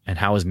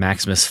how is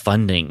Maximus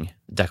funding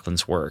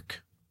Declan's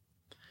work?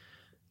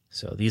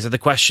 So these are the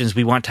questions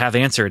we want to have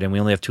answered, and we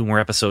only have 2 more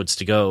episodes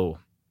to go.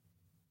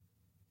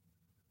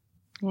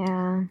 Yeah.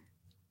 I'm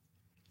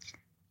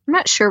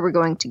not sure we're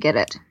going to get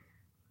it.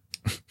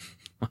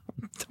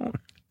 Don't.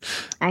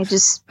 I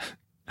just...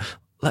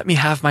 Let me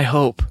have my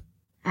hope.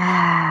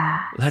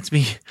 Let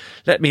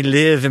me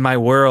live in my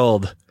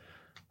world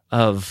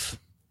of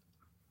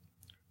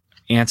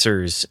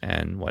answers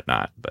and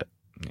whatnot. But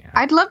yeah.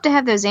 I'd love to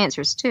have those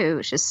answers too.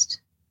 It's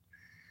just...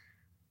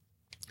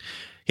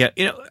 Yeah,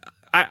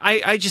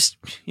 I just,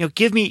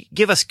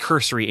 give us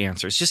cursory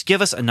answers. Just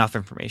give us enough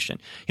information.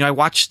 I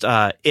watched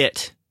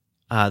It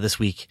this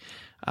week.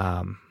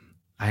 I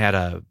had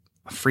a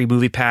free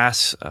movie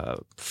pass,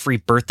 free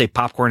birthday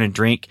popcorn and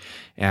drink,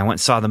 and I went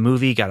and saw the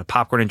movie, got a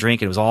popcorn and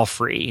drink, and it was all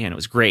free, and it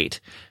was great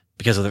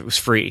because it was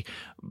free.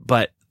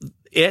 But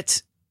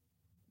It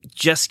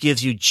just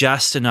gives you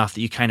just enough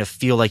that you kind of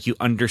feel like you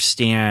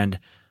understand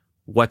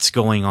what's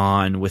going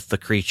on with the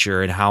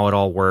creature and how it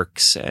all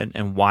works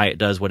and why it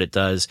does what it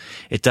does.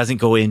 It doesn't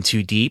go in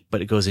too deep,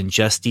 but it goes in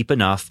just deep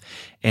enough.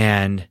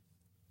 And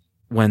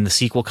when the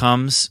sequel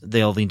comes,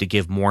 they'll need to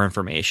give more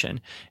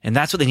information. And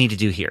that's what they need to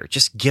do here.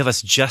 Just give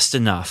us just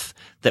enough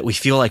that we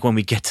feel like when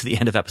we get to the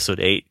end of episode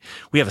 8,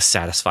 we have a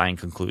satisfying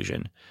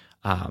conclusion.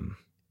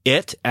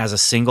 It, as a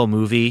single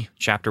movie,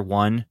 chapter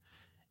 1,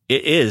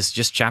 it is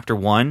just chapter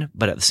 1,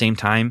 but at the same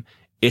time,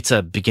 it's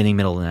a beginning,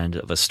 middle, and end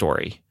of a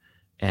story.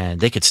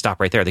 And they could stop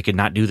right there. They could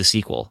not do the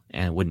sequel,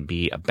 and it wouldn't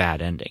be a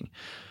bad ending.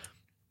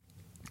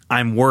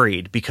 I'm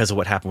worried because of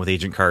what happened with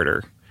Agent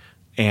Carter.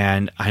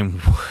 And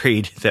I'm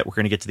worried that we're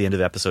going to get to the end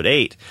of episode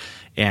 8,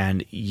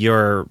 and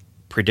your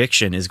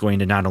prediction is going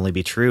to not only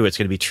be true, it's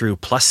going to be true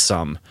plus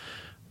some,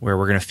 where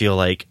we're going to feel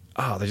like,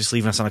 oh, they're just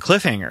leaving us on a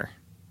cliffhanger.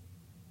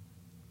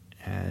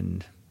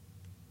 And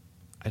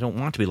I don't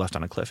want to be left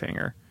on a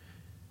cliffhanger.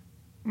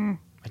 I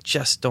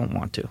just don't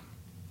want to.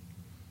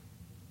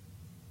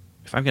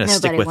 If I'm going to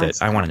stick with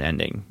it, I want an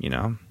ending,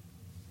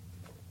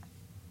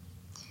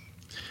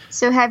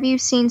 So have you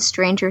seen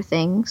Stranger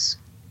Things?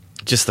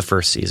 Just the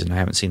first season. I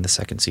haven't seen the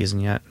second season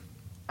yet.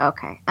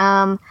 Okay.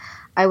 I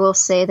will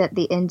say that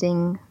the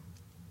ending...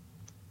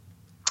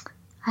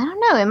 I don't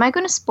know. Am I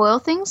going to spoil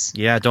things?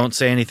 Yeah, don't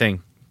say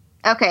anything.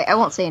 Okay, I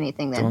won't say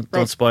anything then.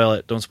 Don't spoil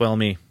it. Don't spoil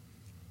me.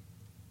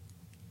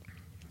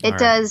 It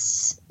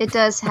does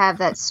have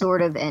that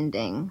sort of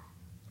ending.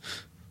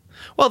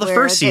 Well, the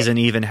first season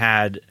even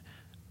had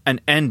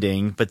an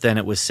ending, but then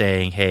it was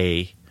saying,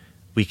 hey,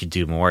 we could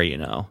do more,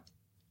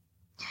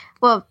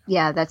 Well,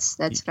 yeah, that's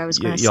what I was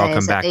going to say. Y'all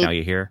come back now,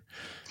 you hear?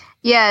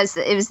 Yeah,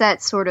 it was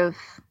that sort of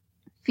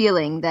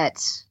feeling that,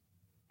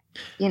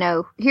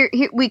 here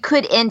we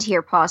could end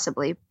here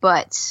possibly,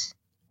 but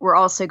we're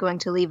also going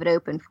to leave it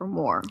open for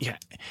more. Yeah.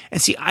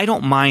 And see, I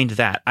don't mind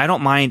that. I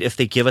don't mind if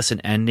they give us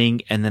an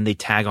ending and then they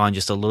tag on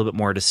just a little bit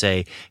more to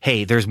say,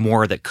 hey, there's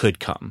more that could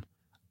come.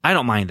 I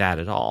don't mind that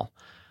at all.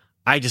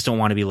 I just don't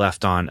want to be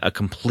left on a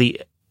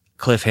complete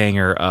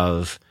cliffhanger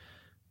of,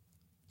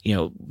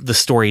 the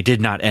story did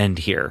not end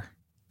here.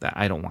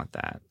 I don't want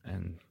that.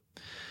 And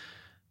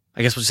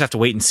I guess we'll just have to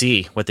wait and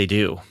see what they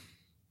do.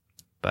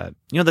 But,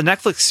 the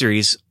Netflix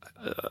series,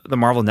 the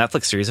Marvel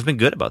Netflix series have been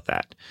good about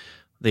that.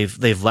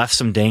 They've left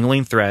some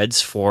dangling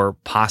threads for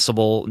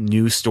possible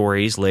new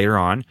stories later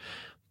on,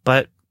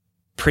 but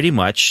pretty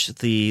much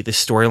the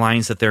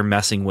storylines that they're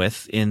messing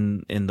with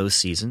in those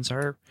seasons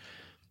are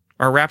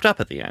wrapped up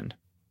at the end.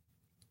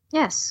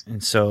 Yes.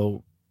 And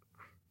so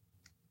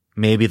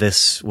maybe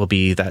this will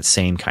be that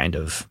same kind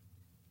of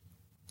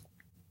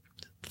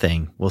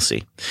thing. We'll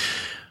see.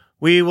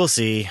 We will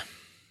see.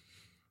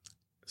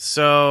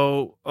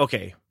 So,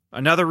 okay.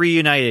 Another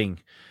reuniting.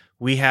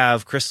 we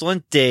have Crystal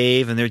and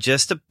Dave, and they're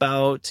just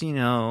about, get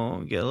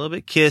a little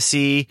bit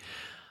kissy.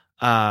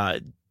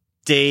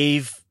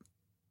 Dave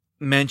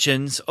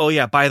mentions, oh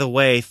yeah, by the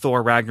way,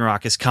 Thor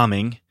Ragnarok is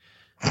coming.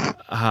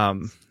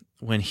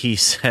 When he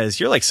says,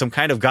 you're like some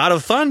kind of god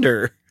of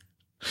thunder.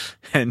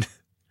 And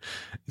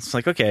it's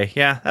like, okay,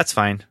 yeah, that's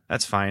fine.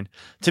 That's fine.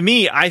 To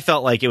me, I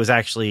felt like it was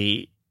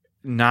actually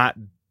not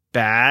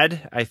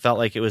bad. I felt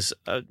like it was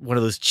one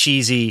of those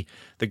cheesy,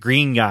 the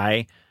green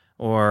guy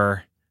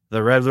or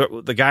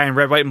the guy in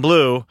red, white, and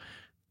blue.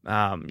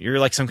 You're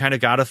like some kind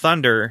of god of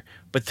thunder.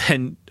 But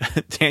then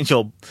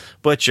Daniel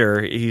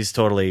Butcher, he's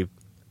totally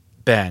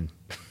Ben.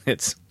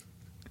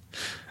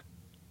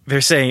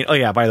 They're saying, oh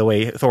yeah, by the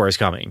way, Thor is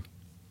coming.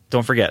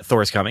 Don't forget,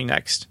 Thor is coming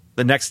next.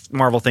 The next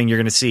Marvel thing you're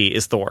going to see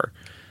is Thor.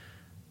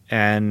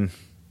 And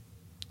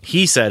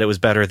he said it was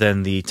better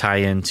than the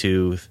tie-in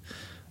to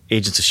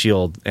Agents of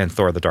S.H.I.E.L.D. and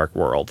Thor: The Dark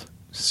World.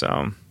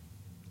 So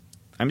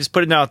I'm just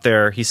putting it out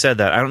there. He said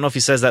that. I don't know if he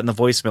says that in the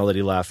voicemail that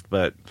he left,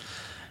 but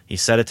he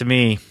said it to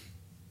me.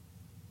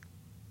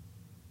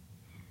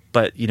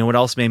 But you know what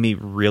else made me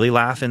really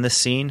laugh in this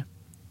scene?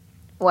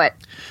 What?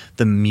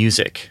 The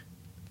music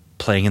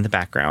playing in the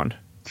background.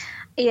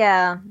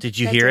 Yeah. Did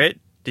you hear it?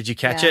 Did you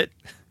catch it?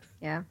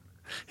 Yeah.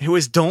 It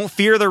was Don't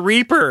Fear the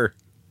Reaper.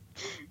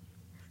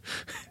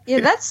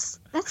 Yeah, that's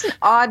an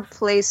odd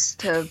place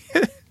to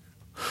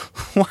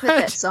put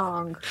that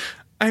song.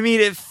 I mean,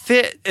 it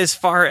fit as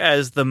far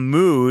as the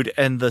mood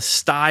and the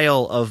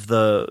style of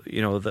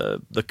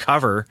the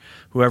cover.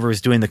 Whoever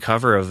was doing the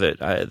cover of it,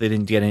 they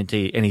didn't get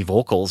into any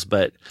vocals,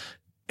 but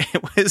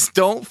it was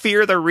Don't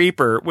Fear the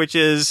Reaper, which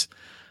is,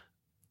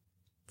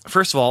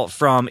 first of all,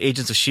 from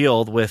Agents of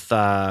S.H.I.E.L.D. with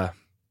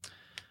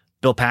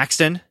Bill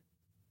Paxton.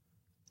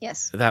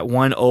 Yes. That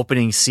one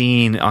opening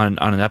scene on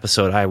an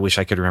episode, I wish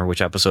I could remember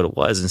which episode it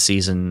was, in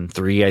season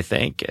 3, I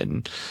think.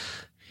 And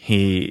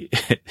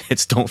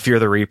it's Don't Fear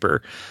the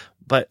Reaper.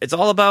 But it's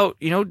all about,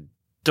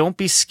 don't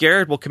be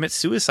scared, we'll commit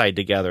suicide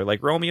together,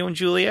 like Romeo and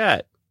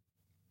Juliet.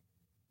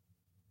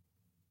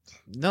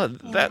 No,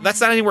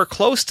 that's not anywhere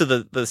close to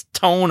the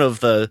tone of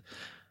the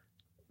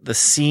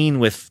scene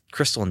with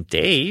Crystal and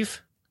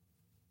Dave.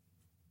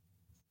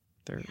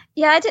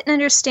 Yeah, I didn't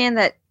understand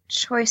that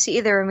choice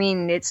either. I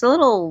mean, it's a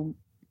little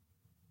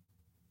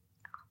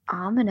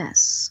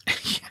ominous.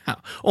 Yeah,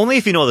 only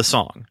if you know the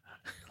song.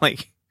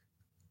 Like,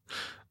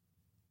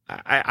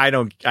 I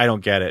don't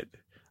get it.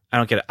 I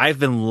don't get it. I've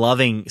been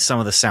loving some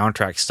of the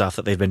soundtrack stuff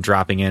that they've been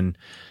dropping in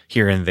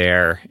here and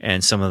there,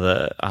 and some of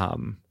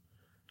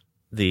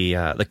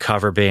the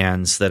cover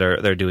bands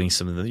they're doing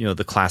some of the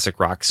the classic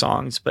rock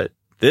songs. But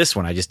this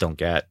one, I just don't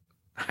get.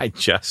 I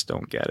just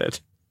don't get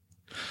it.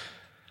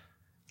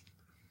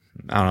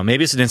 I don't know.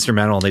 Maybe it's an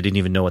instrumental and they didn't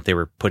even know what they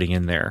were putting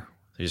in there.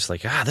 They're just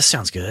like, this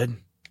sounds good.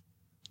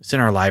 It's in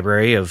our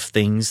library of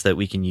things that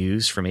we can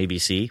use from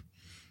ABC.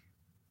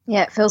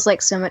 Yeah, it feels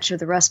like so much of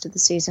the rest of the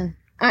season.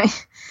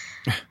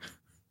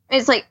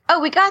 It's like,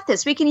 we got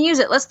this. We can use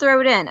it. Let's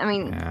throw it in. I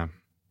mean,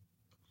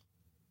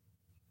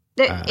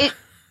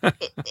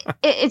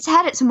 it's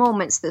had its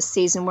moments this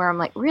season where I'm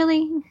like,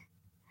 really?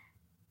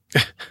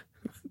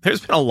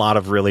 There's been a lot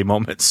of really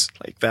moments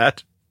like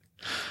that.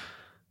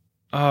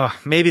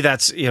 Maybe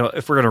that's,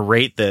 if we're going to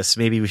rate this,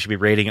 maybe we should be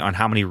rating on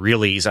how many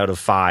reallys out of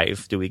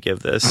 5 do we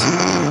give this.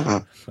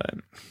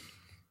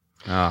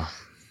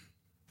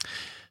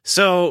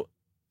 So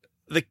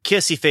the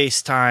kissy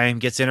face time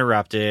gets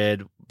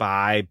interrupted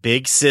by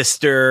big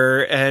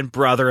sister and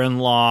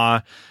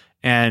brother-in-law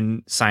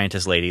and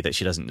scientist lady that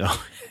she doesn't know.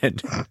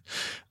 And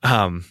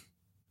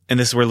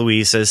this is where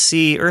Louise says,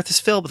 see, Earth is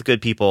filled with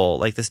good people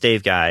like this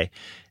Dave guy,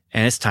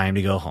 and it's time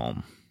to go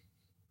home.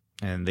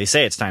 And they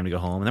say it's time to go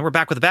home. And then we're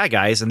back with the bad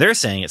guys, and they're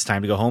saying it's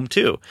time to go home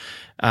too.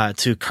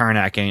 To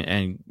Karnak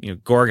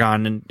and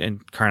Gorgon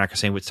and Karnak are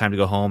saying it's time to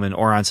go home. And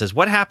Oron says,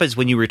 what happens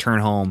when you return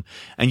home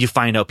and you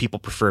find out people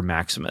prefer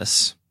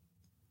Maximus?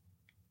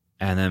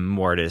 And then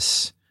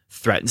Mortis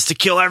threatens to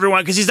kill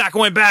everyone because he's not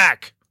going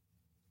back.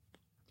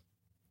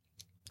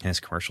 And it's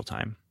commercial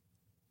time.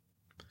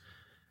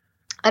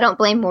 I don't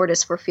blame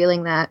Mortis for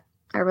feeling that.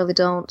 I really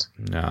don't.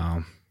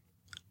 No.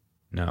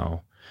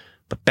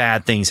 But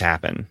bad things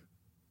happen.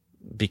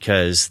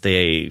 Because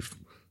they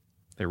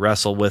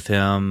wrestle with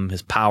him,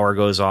 his power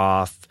goes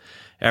off,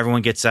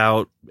 everyone gets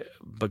out,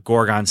 but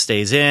Gorgon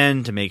stays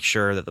in to make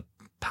sure that the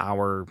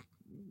power.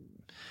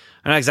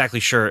 I'm not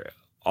exactly sure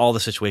all the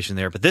situation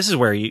there, but this is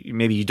where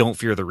maybe you don't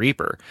fear the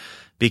Reaper,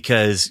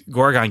 because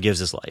Gorgon gives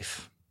his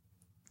life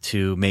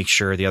to make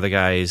sure the other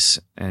guys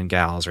and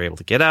gals are able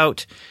to get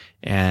out,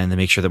 and to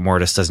make sure that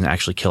Mortis doesn't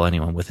actually kill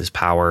anyone with his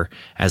power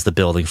as the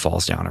building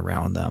falls down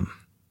around them.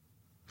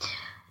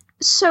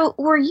 So,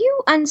 were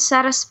you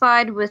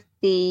unsatisfied with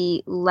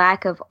the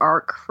lack of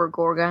arc for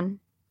Gorgon?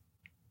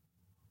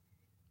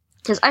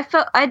 Because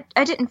I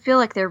didn't feel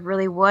like there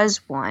really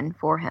was one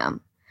for him.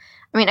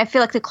 I mean, I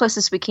feel like the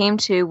closest we came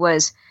to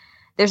was,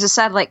 there's a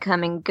satellite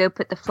coming, go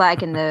put the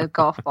flag in the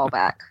golf ball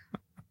back.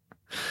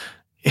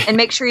 And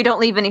make sure you don't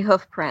leave any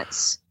hoof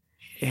prints.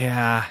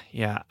 Yeah.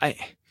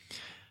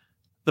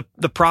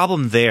 The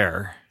problem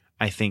there,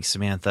 I think,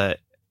 Samantha,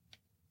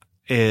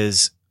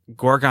 is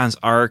Gorgon's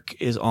arc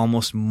is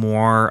almost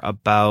more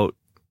about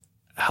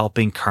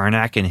helping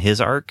Karnak in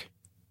his arc.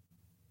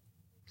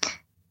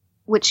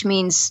 Which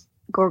means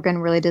Gorgon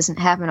really doesn't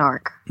have an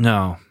arc.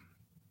 No,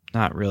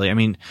 not really. I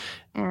mean,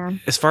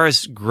 as far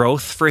as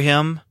growth for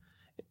him,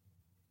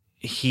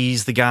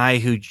 he's the guy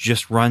who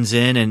just runs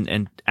in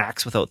and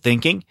acts without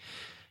thinking.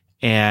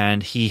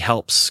 And he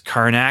helps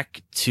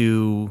Karnak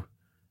to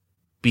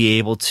be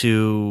able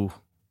to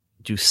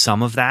do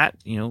some of that,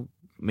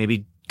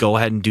 maybe go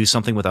ahead and do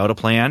something without a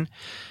plan.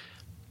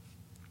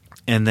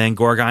 And then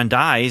Gorgon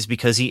dies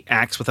because he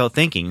acts without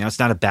thinking. Now, it's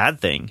not a bad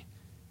thing.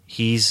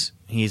 He's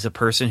a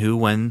person who,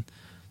 when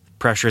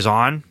pressure's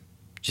on,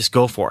 just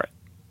go for it,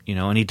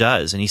 and he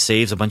does. And he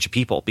saves a bunch of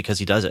people because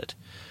he does it.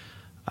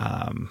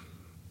 But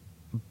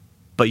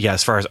yeah,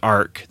 as far as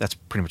arc, that's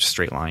pretty much a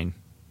straight line.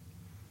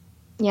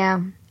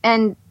 Yeah.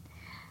 And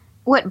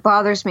what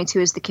bothers me too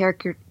is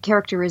the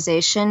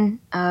characterization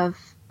of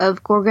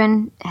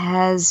Gorgon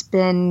has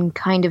been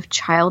kind of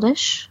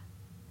childish.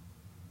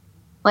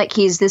 Like,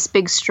 he's this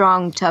big,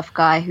 strong, tough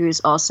guy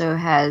who's also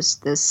has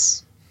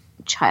this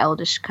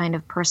childish kind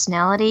of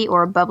personality,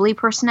 or a bubbly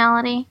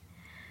personality,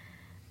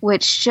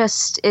 which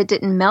it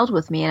didn't meld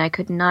with me, and I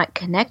could not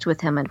connect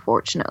with him,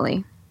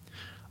 unfortunately.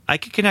 I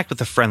could connect with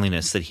the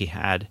friendliness that he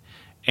had,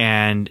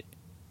 and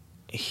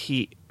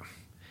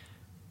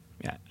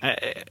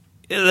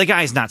the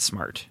guy's not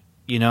smart,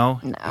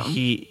 No.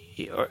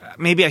 Or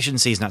maybe I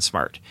shouldn't say he's not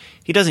smart.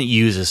 He doesn't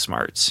use his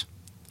smarts.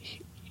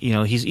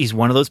 He's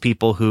one of those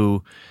people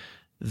who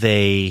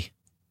he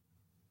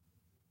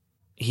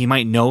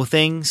might know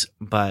things,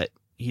 but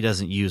he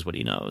doesn't use what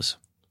he knows.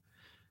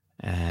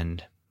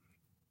 And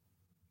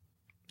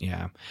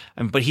yeah,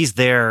 but he's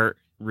there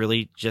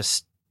really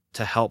just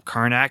to help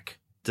Karnak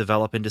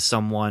develop into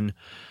someone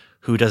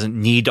who doesn't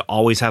need to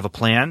always have a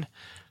plan,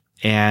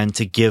 and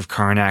to give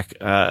Karnak,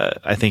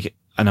 I think,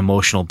 an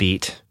emotional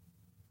beat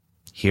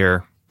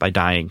here by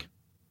dying.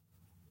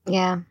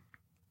 Yeah.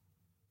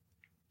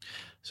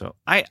 So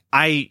I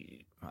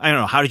don't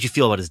know. How did you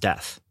feel about his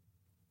death?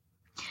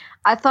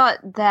 I thought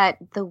that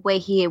the way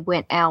he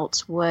went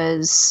out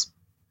was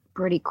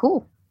pretty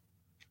cool.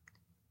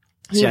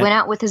 He went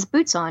out with his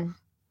boots on.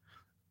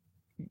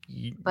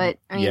 But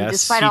I mean, yes,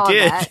 despite all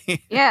did. of that,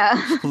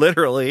 yeah,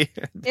 Literally,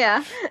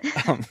 yeah.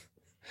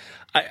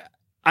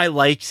 I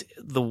liked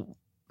the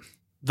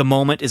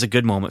moment is a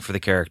good moment for the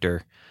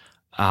character,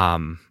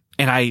 and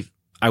I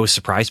was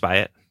surprised by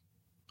it.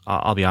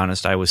 I'll be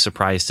honest, I was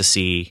surprised to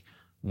see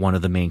one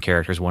of the main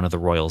characters, one of the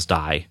royals,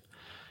 die,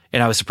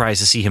 and I was surprised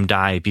to see him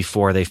die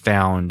before they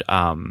found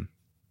the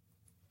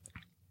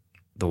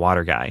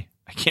water guy.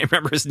 I can't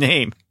remember his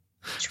name.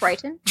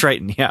 Triton.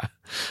 Triton, yeah.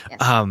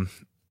 Yes.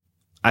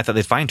 I thought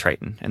they'd find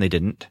Triton, and they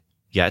didn't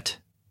yet.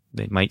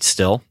 They might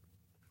still.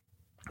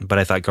 But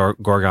I thought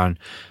Gorgon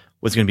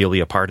was going to be able to be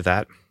a part of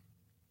that.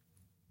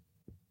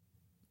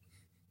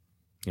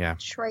 Yeah.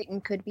 Triton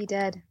could be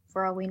dead,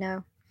 for all we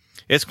know.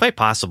 It's quite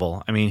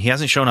possible. I mean, he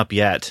hasn't shown up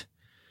yet.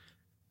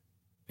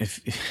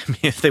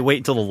 If they wait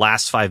until the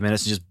last 5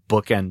 minutes and just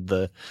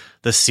bookend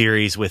the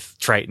series with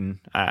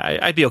Triton,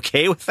 I'd be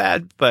okay with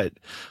that, but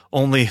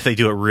only if they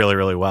do it really,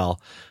 really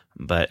well.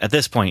 But at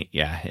this point,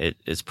 yeah,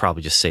 it's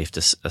probably just safe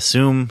to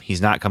assume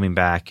he's not coming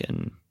back,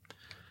 and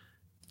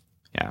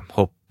yeah,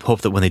 hope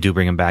that when they do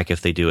bring him back,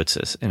 if they do,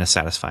 it's in a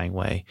satisfying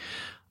way.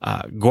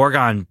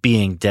 Gorgon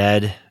being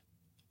dead,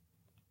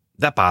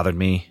 that bothered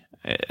me,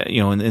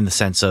 in the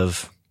sense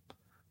of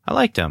I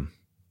liked him.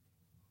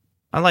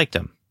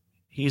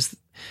 He's,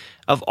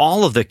 of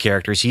all of the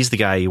characters, he's the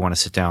guy you want to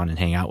sit down and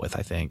hang out with,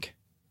 I think.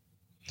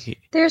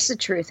 There's the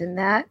truth in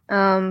that,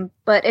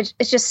 but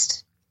it's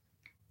just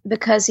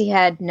because he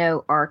had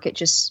no arc.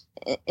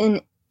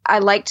 I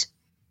liked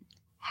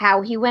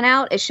how he went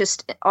out. It's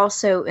just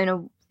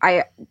also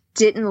I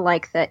didn't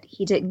like that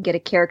he didn't get a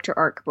character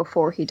arc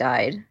before he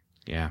died.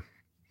 Yeah.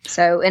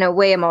 So in a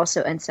way, I'm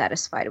also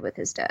unsatisfied with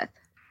his death.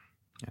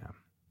 Yeah.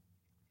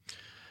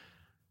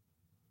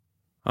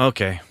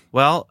 Okay.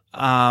 Well,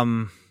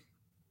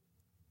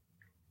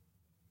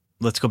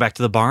 let's go back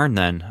to the barn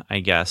then, I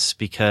guess,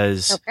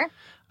 because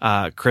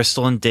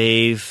Crystal and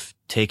Dave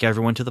take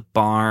everyone to the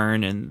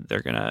barn, and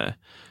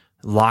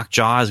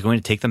Lockjaw is going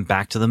to take them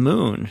back to the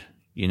moon,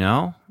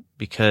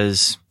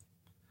 because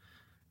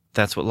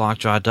that's what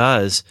Lockjaw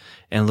does.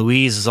 And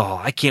Louise is all,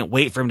 I can't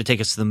wait for him to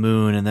take us to the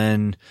moon. And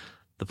then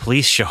the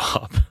police show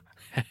up,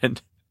 and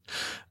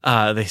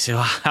they say,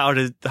 well, how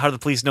do the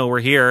police know we're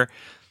here?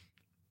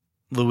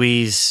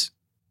 Louise,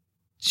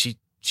 she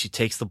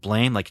takes the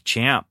blame like a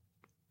champ.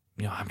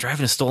 I'm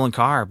driving a stolen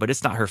car, but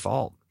it's not her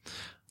fault.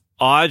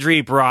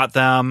 Audrey brought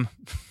them.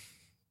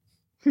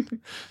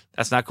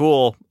 That's not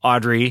cool,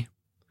 Audrey.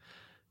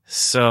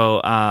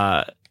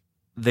 So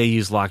they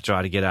use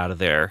Lockjaw to get out of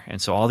there.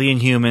 And so all the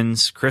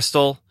Inhumans,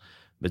 Crystal,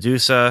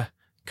 Medusa,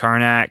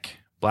 Karnak,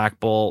 Black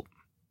Bolt,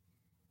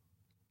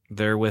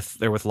 they're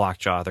with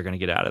Lockjaw. They're going to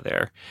get out of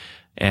there.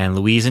 And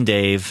Louise and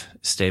Dave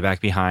stay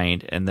back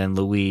behind. And then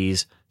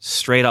Louise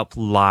straight up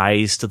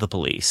lies to the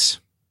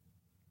police.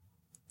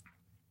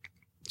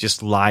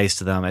 just lies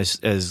to them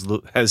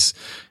as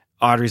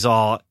Audrey's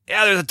all,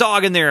 yeah, there's a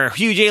dog in there, a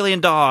huge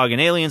alien dog and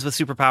aliens with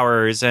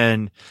superpowers.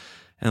 And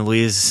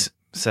Louise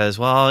says,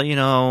 well, you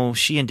know,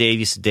 she and Dave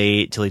used to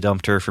date till he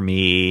dumped her for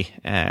me.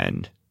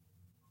 And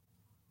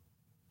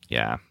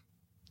yeah,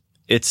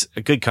 it's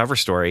a good cover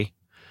story.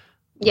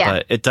 Yeah.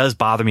 But it does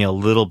bother me a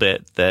little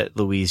bit that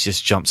Louise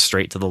just jumped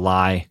straight to the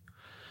lie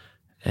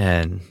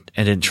and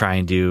didn't try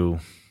and do,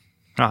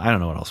 I don't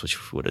know what else she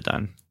would have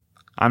done.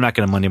 I'm not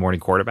going to Monday morning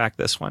quarterback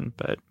this one,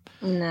 but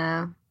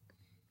no.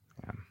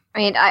 I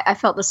mean, I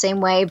felt the same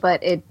way,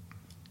 but I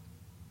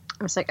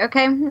was like,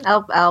 okay,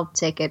 I'll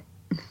take it.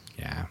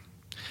 Yeah,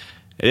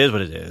 it is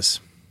what it is.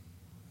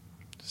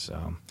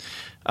 So,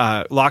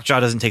 Lockjaw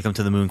doesn't take them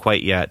to the moon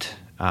quite yet.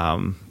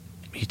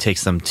 He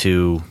takes them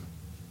to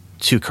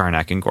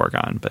Karnak and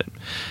Gorgon, but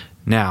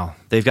now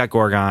they've got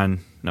Gorgon.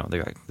 No,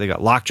 they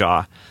got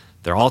Lockjaw.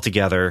 They're all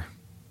together.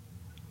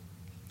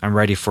 I'm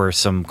ready for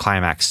some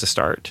climax to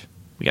start.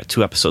 We got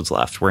 2 episodes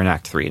left. We're in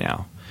Act 3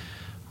 now.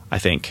 I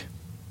think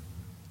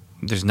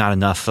there's not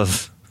enough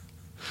of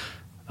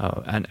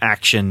an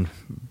action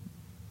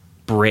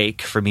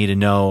break for me to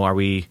know are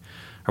we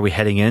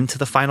heading into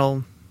the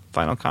final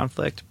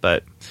conflict.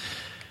 But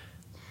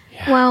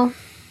yeah. Well,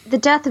 the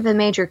death of a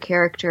major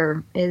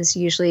character is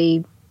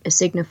usually a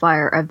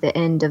signifier of the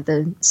end of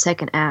the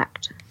second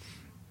act.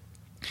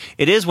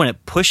 It is when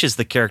it pushes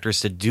the characters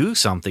to do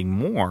something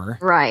more,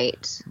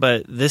 right?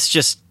 But this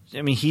is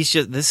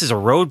a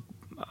road.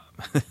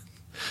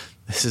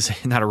 This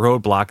is not a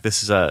roadblock.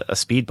 This is a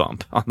speed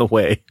bump on the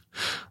way.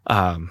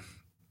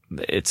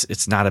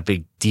 It's not a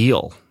big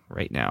deal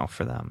right now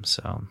for them.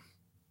 So,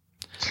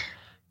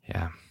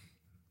 yeah.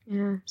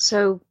 Yeah.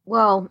 So,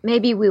 well,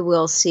 maybe we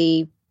will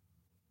see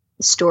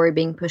the story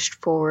being pushed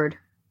forward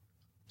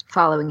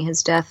following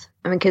his death.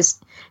 I mean,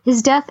 because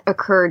his death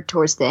occurred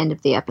towards the end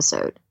of the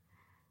episode.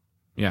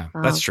 Yeah,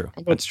 that's true.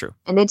 That's true.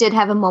 And they did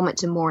have a moment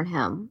to mourn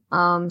him.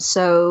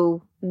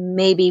 So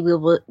maybe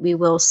we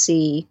will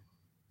see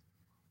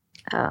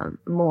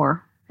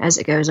more as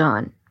it goes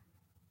on.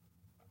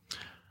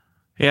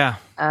 Yeah.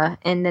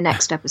 In the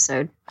next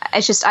episode.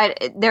 It's just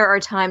there are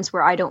times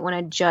where I don't want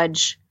to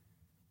judge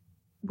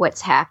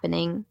what's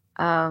happening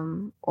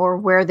or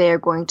where they are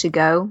going to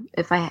go,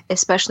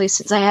 especially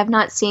since I have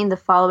not seen the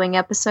following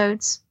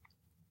episodes.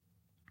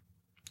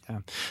 Yeah.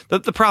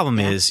 The problem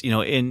is, you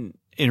know, in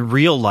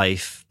real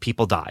life,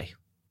 people die.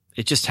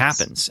 It just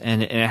happens,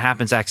 and it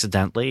happens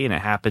accidentally, and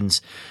it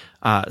happens.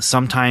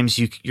 Sometimes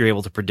you're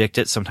able to predict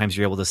it. Sometimes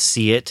you're able to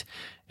see it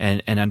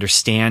and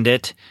understand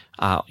it.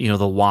 You know,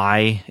 the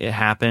why it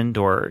happened,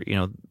 or, you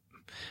know,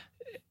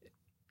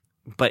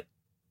 but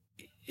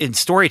in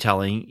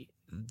storytelling,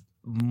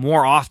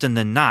 more often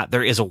than not,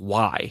 there is a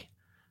why.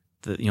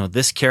 You know,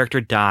 this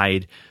character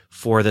died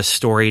for the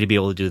story to be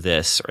able to do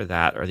this or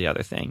that or the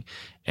other thing.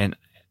 And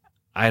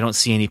I don't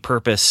see any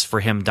purpose for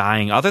him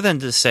dying other than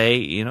to say,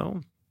 you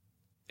know,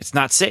 it's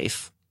not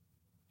safe.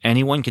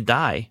 Anyone could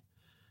die.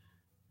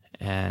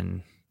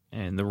 And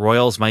the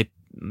royals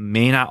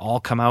may not all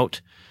come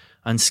out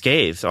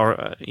unscathed,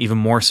 or even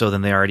more so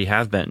than they already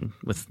have been,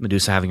 with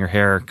Medusa having her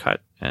hair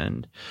cut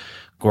and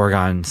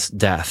Gorgon's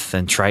death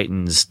and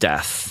Triton's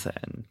death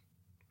and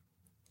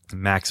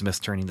Maximus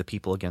turning the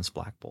people against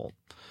Black Bolt.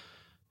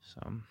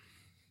 So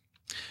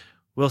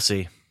we'll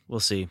see. We'll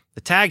see.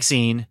 The tag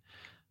scene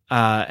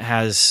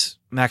has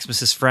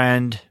Maximus's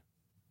friend.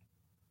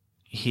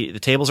 The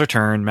tables are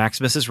turned.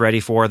 Maximus is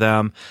ready for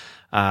them.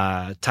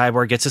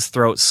 Tybor gets his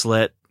throat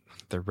slit.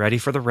 They're ready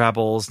for the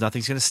rebels.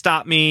 Nothing's going to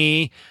stop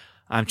me.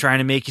 I'm trying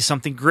to make you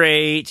something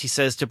great, he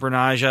says to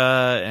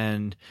Bernaja,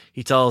 and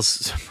he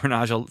tells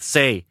Bernaja,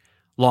 say,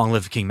 long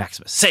live King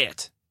Maximus. Say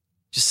it.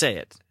 Just say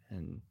it.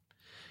 And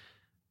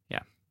yeah.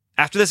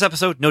 After this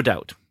episode, no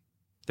doubt.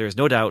 There is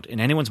no doubt in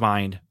anyone's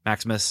mind,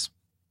 Maximus,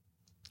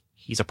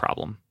 he's a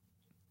problem.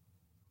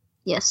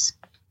 Yes.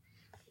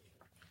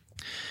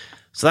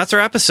 So that's our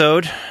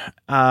episode.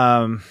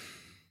 I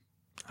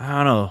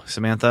don't know,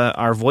 Samantha.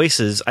 Our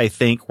voices, I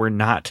think, were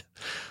not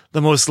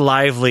the most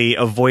lively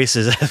of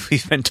voices as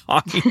we've been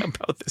talking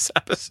about this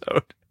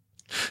episode.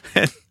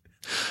 And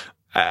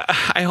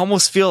I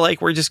almost feel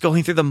like we're just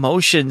going through the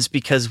motions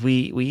because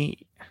we're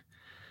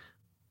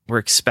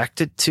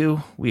expected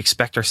to. We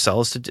expect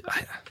ourselves to do.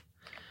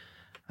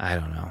 I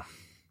don't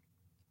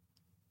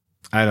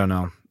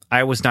know.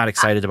 I was not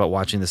excited about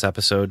watching this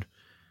episode.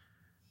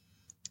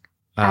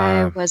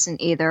 I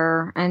wasn't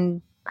either.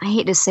 And I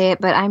hate to say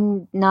it, but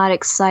I'm not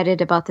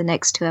excited about the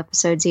next 2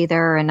 episodes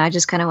either. And I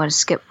just kind of want to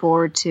skip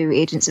forward to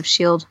Agents of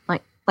S.H.I.E.L.D.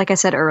 Like I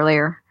said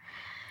earlier.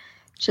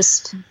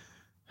 Just,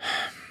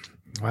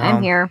 well,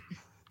 I'm here.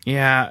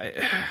 Yeah.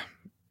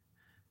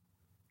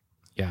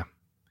 Yeah.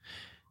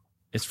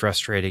 It's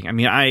frustrating. I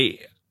mean,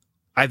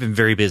 I've been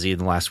very busy in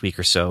the last week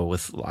or so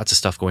with lots of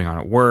stuff going on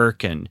at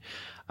work, and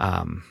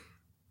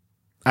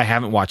I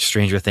haven't watched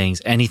Stranger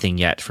Things, anything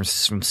yet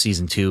from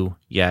season 2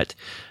 yet,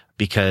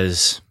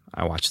 because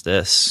I watched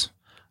this.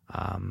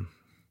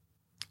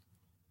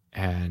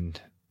 And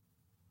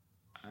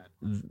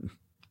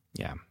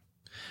yeah,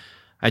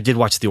 I did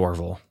watch The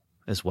Orville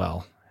as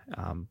well.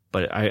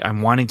 But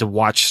I'm wanting to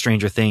watch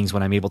Stranger Things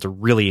when I'm able to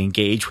really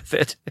engage with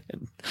it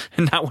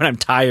and not when I'm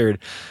tired.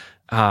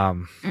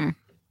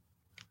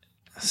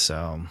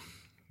 So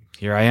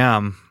here I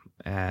am.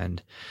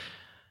 And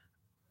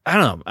I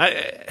don't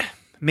know.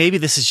 Maybe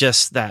this is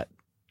just that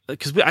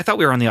because I thought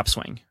we were on the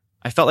upswing.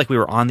 I felt like we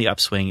were on the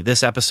upswing.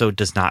 This episode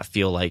does not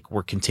feel like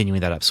we're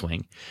continuing that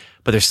upswing,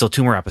 but there's still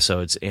 2 more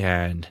episodes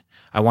and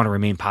I want to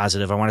remain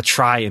positive. I want to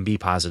try and be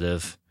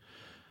positive,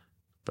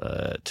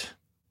 but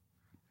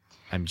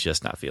I'm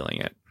just not feeling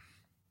it.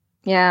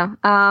 Yeah.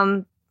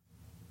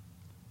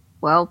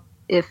 Well,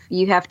 if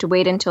you have to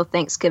wait until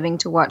Thanksgiving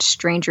to watch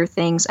Stranger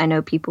Things, I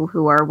know people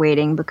who are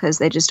waiting because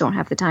they just don't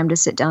have the time to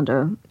sit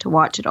down to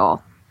watch it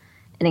all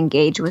and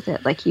engage with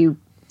it, like you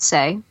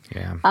say.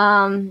 Yeah.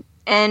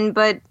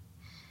 But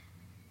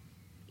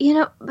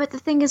the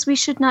thing is, we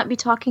should not be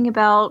talking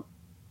about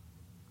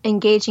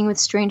engaging with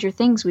Stranger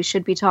Things. We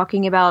should be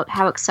talking about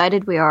how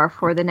excited we are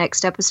for the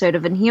next episode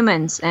of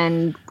Inhumans,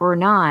 and we're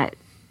not.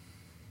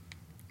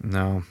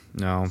 No.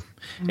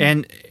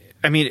 And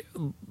I mean,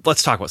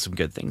 let's talk about some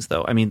good things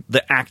though. I mean,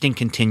 the acting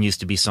continues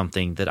to be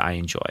something that I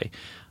enjoy.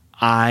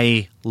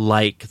 I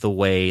like the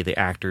way the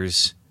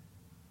actors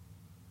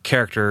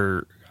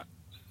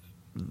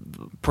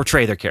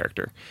portray their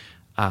character.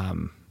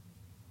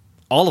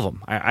 All of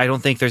them. I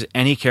don't think there's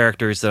any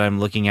characters that I'm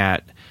looking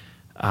at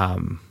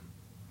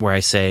where I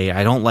say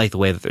I don't like the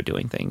way that they're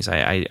doing things.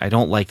 I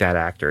don't like that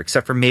actor,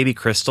 except for maybe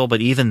Crystal.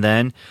 But even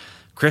then,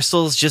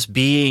 Crystal's just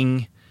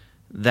being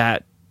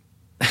that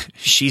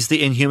she's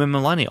the inhuman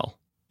millennial,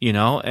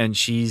 and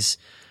she's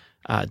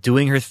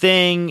doing her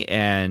thing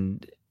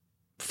and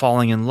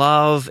falling in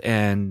love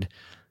and,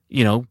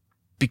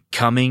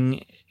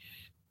 becoming,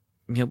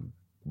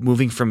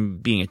 moving from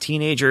being a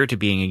teenager to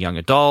being a young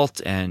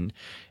adult and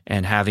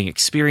having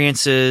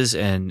experiences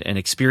and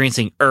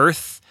experiencing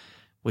Earth,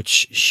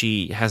 which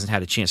she hasn't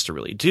had a chance to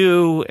really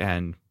do.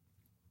 And,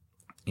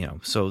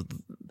 so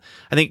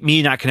I think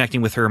me not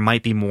connecting with her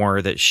might be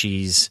more that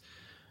she's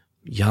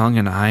young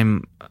and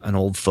I'm an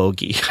old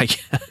fogey, I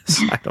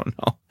guess. I don't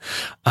know.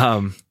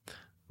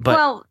 But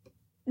well,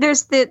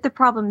 there's the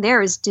problem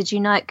there is, did you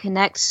not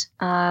connect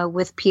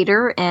with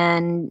Peter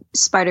and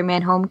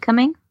Spider-Man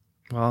Homecoming?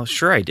 Well,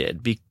 sure I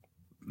did. Yeah.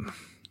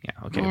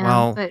 Okay. Yeah,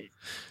 well, but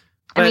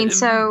I mean,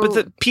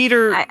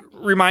 Peter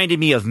reminded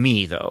me of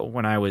me though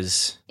when I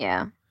was.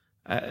 Yeah.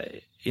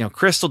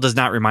 Crystal does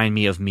not remind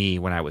me of me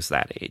when I was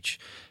that age.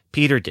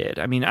 Peter did.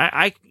 I mean,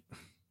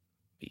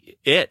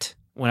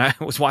 when I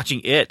was watching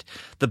it,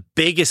 the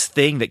biggest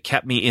thing that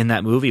kept me in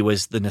that movie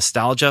was the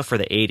nostalgia for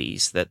the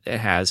 80s that it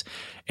has.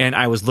 And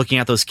I was looking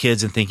at those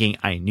kids and thinking,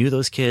 I knew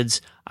those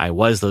kids. I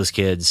was those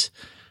kids.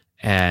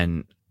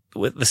 And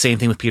with the same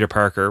thing with Peter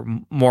Parker,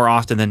 more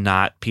often than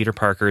not, Peter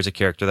Parker is a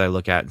character that I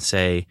look at and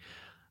say,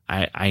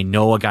 I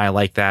know a guy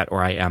like that,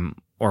 or I am,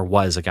 or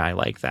was a guy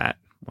like that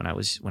when I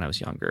was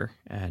younger.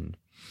 And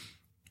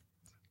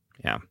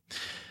yeah.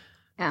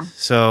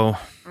 So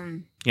yeah,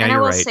 and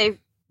you're right.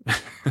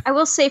 I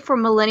will say for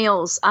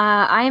millennials,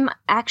 I'm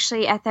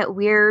actually at that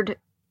weird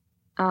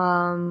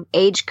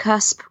age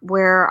cusp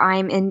where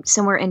I'm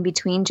somewhere in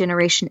between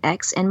Generation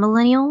X and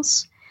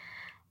millennials,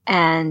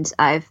 and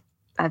I've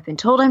been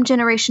told I'm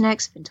Generation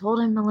X, been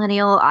told I'm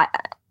millennial.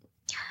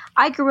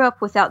 I grew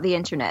up without the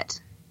internet,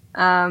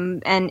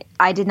 and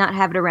I did not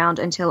have it around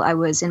until I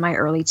was in my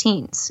early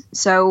teens.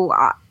 So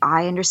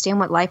I understand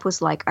what life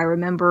was like. I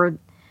remember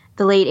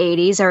the late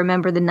 80s. I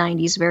remember the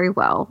 90s very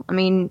well. I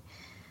mean,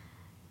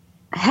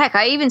 heck,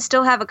 I even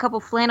still have a couple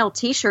flannel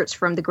T-shirts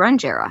from the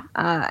grunge era,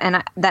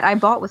 that I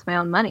bought with my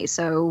own money.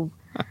 So,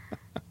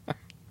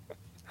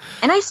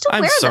 and I still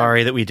wear them. I'm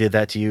sorry that we did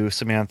that to you,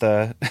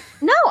 Samantha.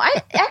 No,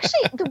 I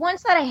actually the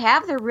ones that I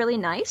have, they're really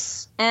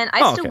nice, and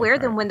I still wear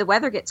them when the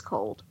weather gets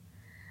cold.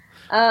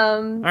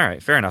 All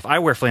right, fair enough. I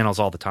wear flannels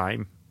all the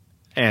time,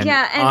 and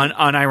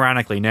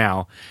unironically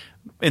now.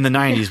 In the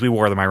 90s, we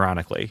wore them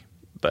ironically,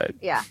 but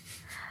yeah.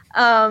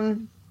 But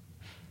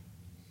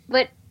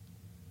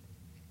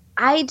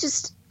I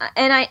just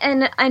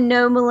I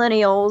know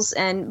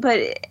millennials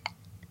but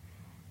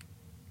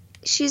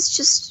she's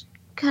just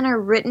kind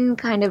of written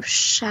kind of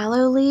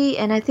shallowly,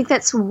 and I think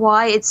that's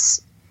why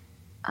it's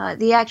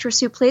the actress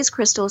who plays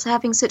Crystal is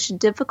having such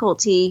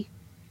difficulty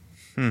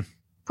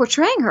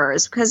portraying her,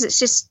 is because it's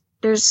just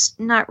there's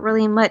not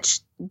really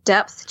much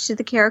depth to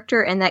the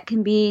character, and that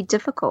can be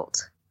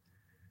difficult,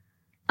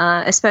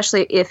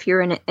 especially if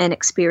you're an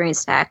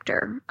experienced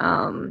actor.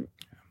 I'd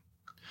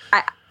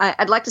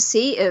like to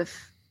see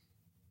if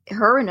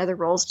her in other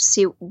roles to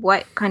see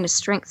what kind of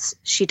strengths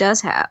she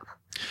does have.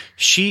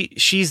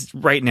 She's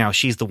right now,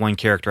 she's the one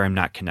character I'm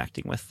not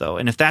connecting with though.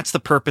 And if that's the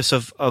purpose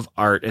of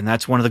art, and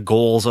that's one of the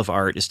goals of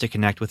art is to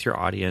connect with your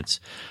audience,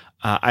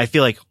 I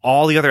feel like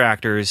all the other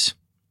actors,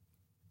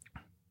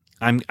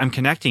 I'm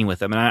connecting with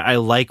them, and I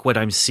like what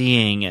I'm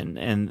seeing.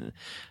 And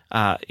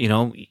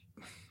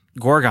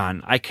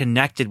Gorgon, I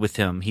connected with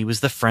him. He was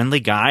the friendly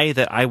guy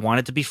that I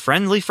wanted to be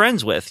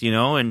friends with,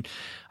 and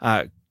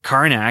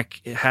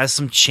Karnak has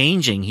some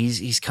changing.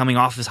 He's coming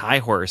off his high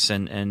horse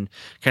and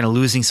kind of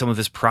losing some of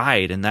his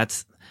pride. And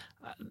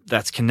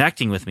that's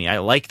connecting with me. I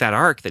like that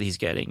arc that he's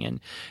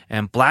getting.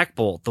 And Black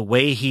Bolt, the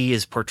way he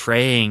is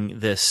portraying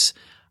this,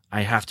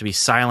 I have to be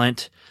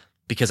silent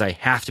because I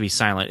have to be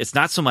silent. It's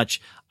not so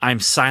much I'm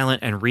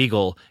silent and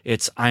regal.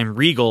 It's I'm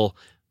regal.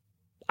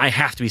 I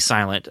have to be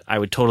silent. I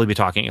would totally be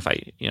talking if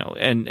I,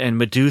 and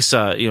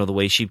Medusa, the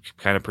way she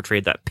kind of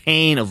portrayed that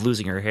pain of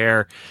losing her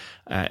hair,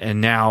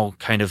 and now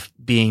kind of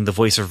being the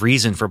voice of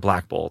reason for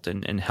Black Bolt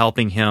and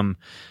helping him,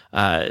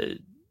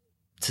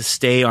 to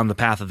stay on the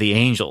path of the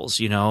angels,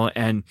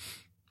 and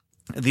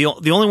the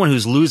only one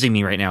who's losing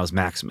me right now is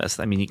Maximus.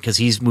 I mean, because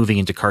he's moving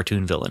into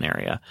cartoon villain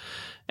area.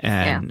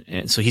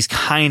 And so he's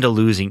kind of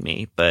losing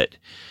me, but,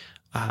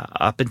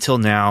 up until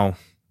now,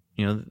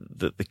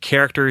 the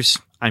characters,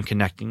 I'm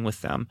connecting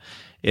with them.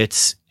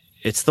 It's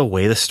the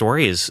way the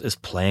story is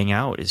playing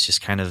out. It's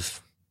just kind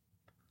of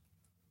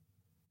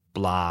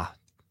blah.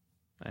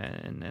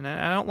 And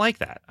I don't like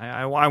that.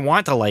 I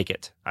want to like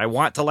it. I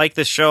want to like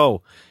this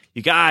show.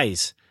 You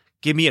guys,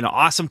 give me an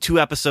awesome 2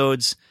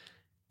 episodes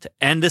to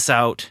end this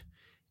out,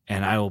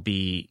 and I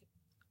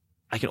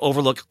can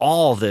overlook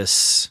all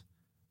this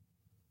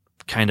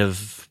kind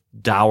of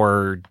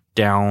dour,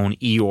 down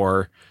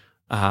Eeyore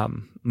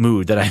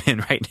mood that I'm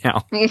in right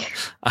now.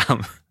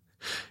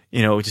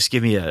 Just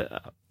give me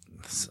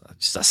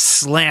just a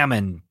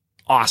slamming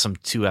awesome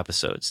 2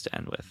 episodes to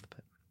end with.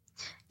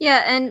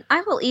 Yeah, and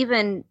I will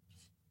even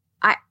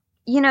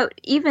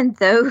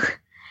though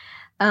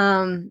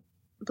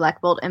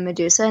Black Bolt and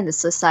Medusa and the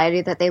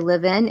society that they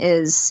live in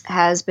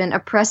has been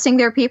oppressing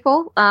their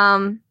people,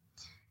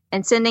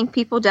 and sending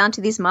people down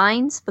to these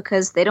mines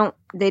because they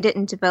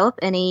didn't develop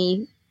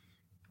any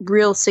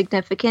real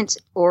significant,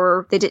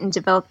 or they didn't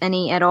develop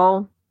any at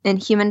all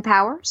inhuman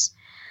powers.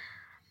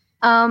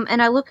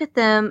 And I look at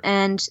them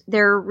and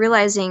they're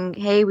realizing,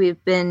 hey,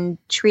 we've been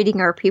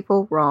treating our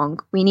people wrong.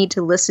 We need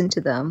to listen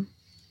to them.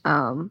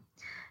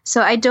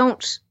 So I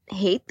don't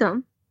hate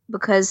them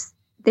because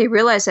they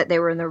realized that they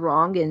were in the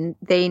wrong, and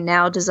they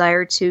now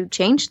desire to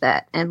change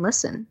that and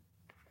listen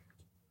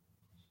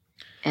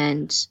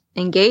and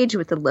engage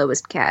with the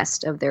lowest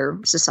caste of their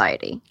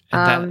society.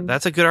 And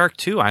that's a good arc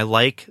too. I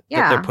like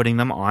that they're putting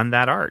them on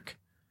that arc.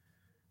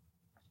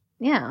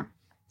 Yeah.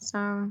 So.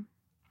 All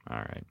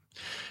right.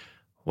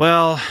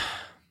 Well,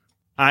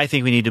 I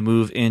think we need to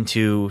move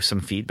into some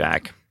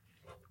feedback.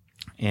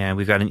 And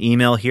we've got an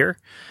email here.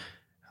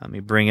 Let me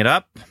bring it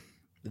up.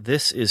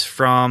 This is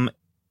from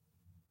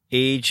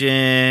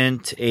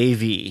Agent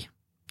AV.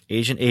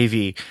 Agent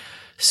AV.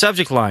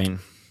 Subject line.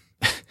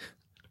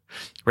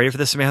 Ready for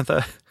this,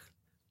 Samantha?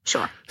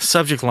 Sure.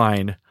 Subject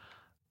line.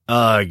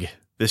 Ugh,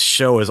 this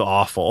show is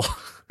awful.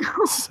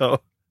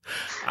 So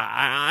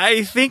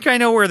I think I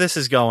know where this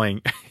is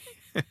going.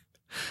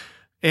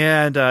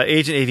 And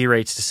Agent AV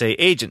writes to say,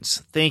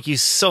 Agents, thank you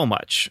so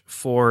much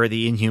for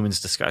the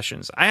Inhumans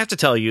discussions. I have to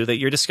tell you that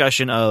your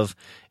discussion of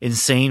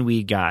Insane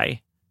Weed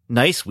Guy,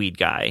 Nice Weed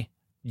Guy,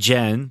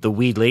 Jen, the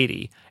Weed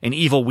Lady, and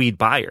Evil Weed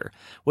Buyer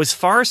was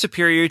far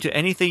superior to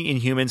anything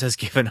Inhumans has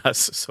given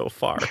us so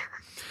far.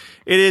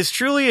 It is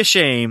truly a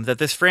shame that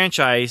this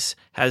franchise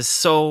has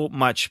so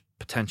much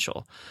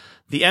potential.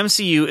 The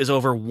MCU is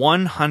over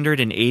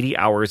 180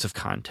 hours of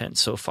content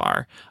so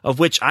far, of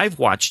which I've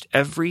watched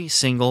every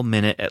single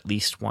minute at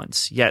least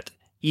once. Yet,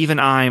 even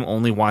I'm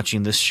only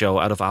watching this show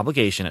out of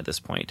obligation at this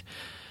point.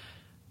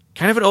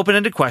 Kind of an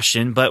open-ended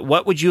question, but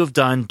what would you have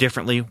done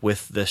differently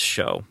with this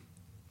show?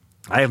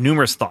 I have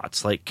numerous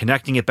thoughts, like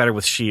connecting it better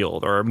with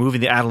S.H.I.E.L.D. or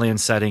moving the Attilan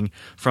setting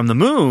from the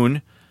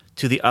moon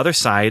to the other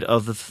side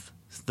of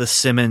the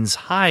Simmons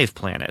Hive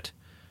planet.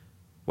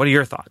 What are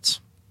your thoughts?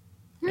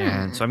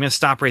 And so I'm going to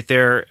stop right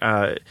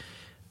there.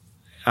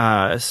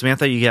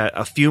 Samantha, you got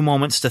a few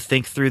moments to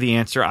think through the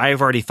answer. I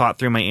have already thought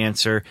through my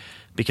answer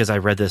because I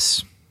read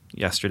this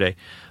yesterday.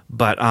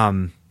 But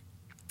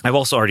I've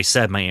also already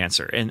said my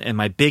answer. And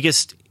my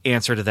biggest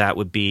answer to that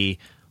would be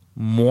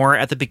more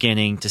at the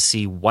beginning to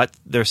see what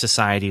their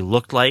society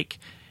looked like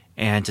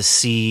and to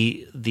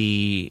see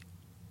the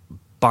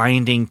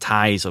binding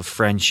ties of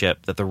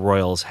friendship that the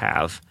Royals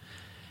have,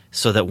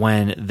 so that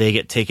when they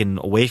get taken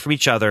away from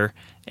each other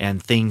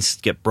and things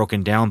get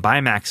broken down by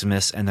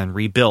Maximus and then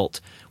rebuilt,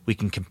 we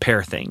can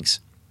compare things,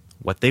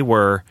 what they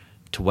were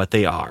to what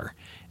they are.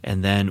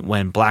 And then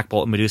when Black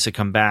Bolt and Medusa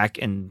come back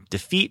and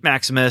defeat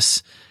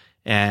Maximus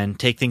and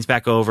take things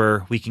back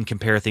over, we can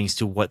compare things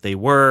to what they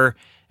were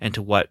and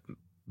to what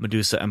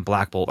Medusa and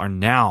Black Bolt are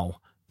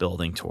now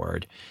building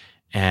toward.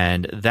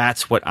 And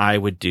that's what I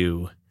would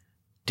do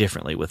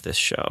differently with this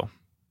show.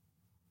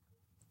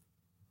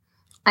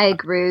 I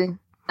agree.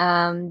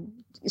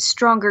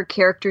 Stronger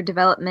character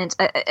development.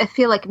 I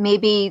feel like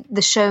maybe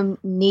the show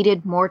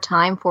needed more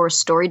time for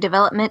story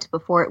development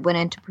before it went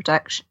into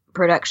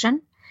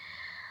production.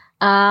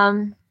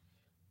 And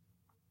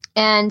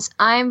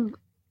I'm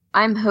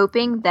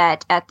hoping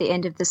that at the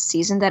end of this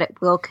season that it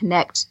will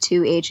connect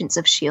to Agents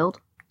of S.H.I.E.L.D.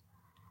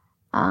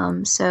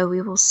 So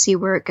we will see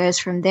where it goes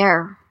from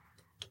there.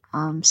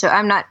 So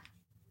I'm not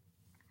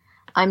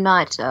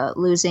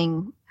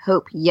losing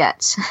hope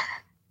yet.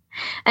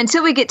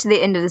 Until we get to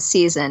the end of the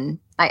season,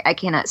 I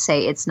cannot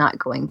say it's not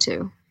going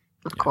to,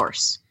 of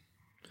course.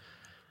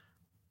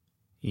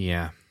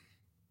 Yeah.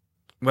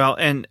 Well,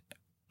 and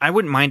I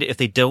wouldn't mind it if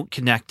they don't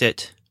connect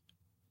it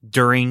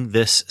during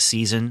this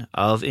season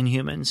of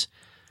Inhumans,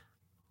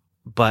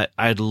 but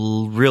I'd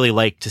really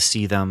like to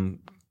see them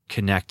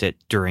connect it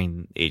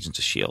during Agents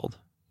of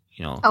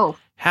S.H.I.E.L.D.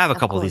 Have a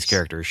couple of these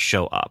characters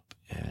show up.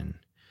 And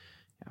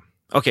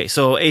okay,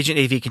 so Agent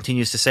AV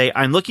continues to say,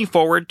 I'm looking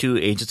forward to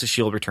Agents of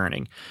S.H.I.E.L.D.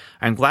 returning.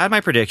 I'm glad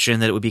my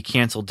prediction that it would be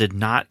canceled did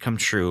not come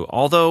true,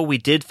 although we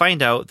did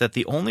find out that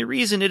the only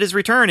reason it is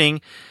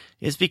returning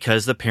is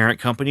because the parent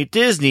company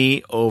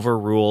Disney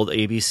overruled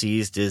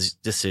ABC's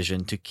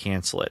decision to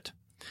cancel it.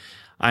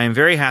 I am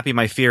very happy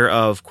my fear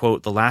of,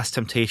 quote, the last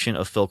temptation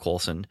of Phil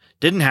Coulson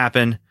didn't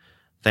happen.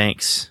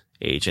 Thanks,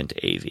 Agent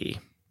AV.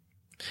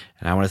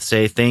 And I want to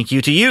say thank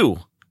you to you,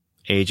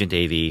 Agent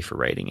AV, for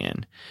writing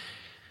in.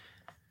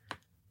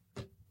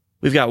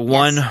 We've got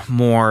one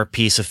more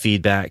piece of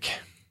feedback.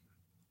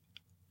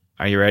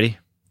 Are you ready?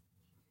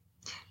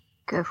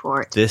 Go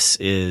for it. This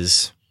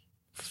is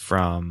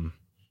from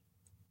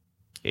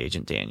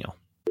Agent Daniel.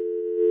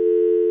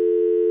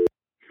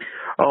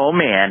 Oh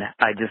man,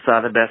 I just saw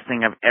the best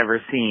thing I've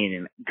ever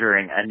seen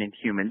during an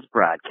Inhumans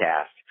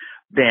broadcast.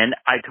 Ben,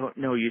 I don't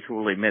know you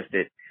totally missed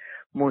it,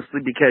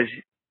 mostly because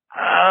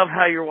of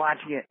how you're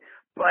watching it,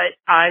 but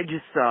I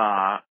just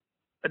saw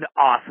an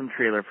awesome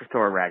trailer for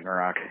Thor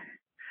Ragnarok.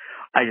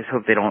 I just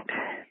hope they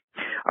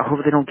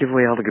don't give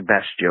away all the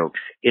best jokes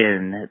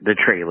in the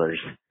trailers.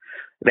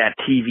 That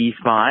TV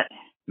spot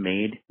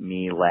made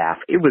me laugh.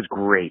 It was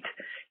great.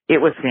 It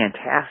was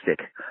fantastic.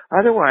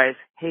 Otherwise,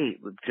 hey,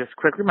 just a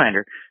quick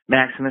reminder,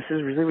 Maximus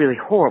is really, really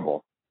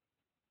horrible.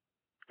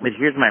 But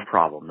here's my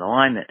problem. The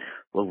line that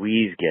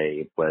Louise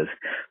gave was,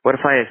 what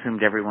if I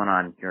assumed everyone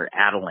on your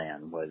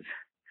Adelan was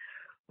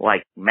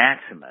like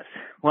Maximus?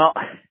 Well,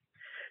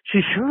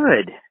 she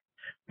should,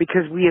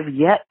 because we have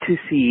yet to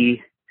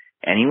see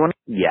anyone.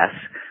 Yes,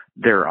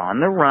 they're on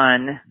the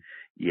run.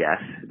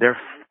 Yes, they're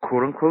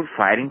quote-unquote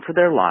fighting for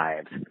their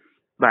lives.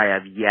 But I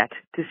have yet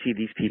to see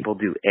these people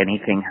do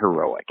anything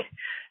heroic.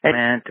 And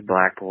meant to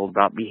Black Bolt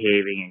about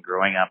behaving and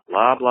growing up,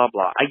 blah, blah,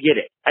 blah. I get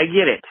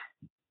it.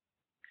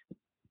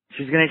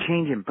 She's going to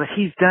change him, but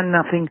he's done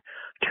nothing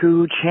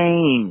to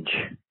change.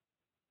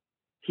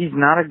 He's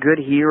not a good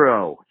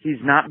hero.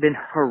 He's not been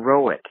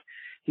heroic.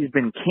 He's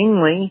been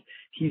kingly.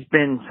 He's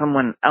been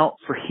someone else.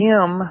 For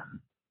him,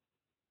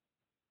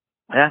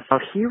 that's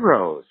about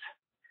heroes.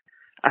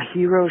 A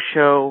hero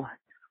show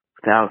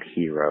without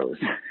heroes.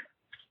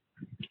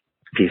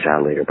 Peace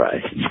out later.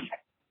 Bye.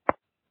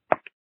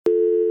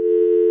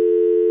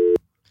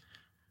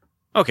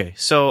 Okay,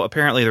 so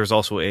apparently there's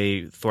also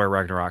a Thor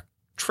Ragnarok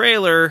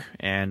trailer,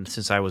 and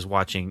since I was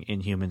watching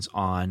Inhumans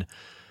on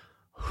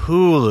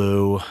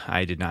Hulu,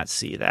 I did not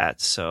see that.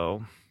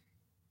 So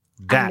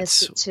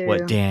that's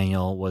what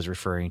Daniel was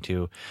referring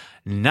to,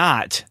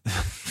 not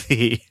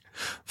the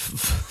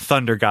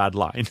Thunder God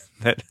line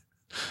that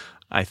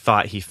I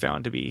thought he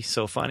found to be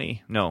so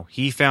funny. No,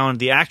 he found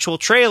the actual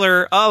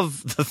trailer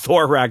of the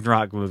Thor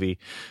Ragnarok movie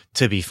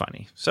to be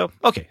funny. So,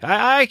 okay,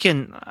 I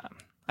can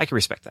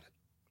respect that.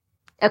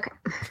 Okay.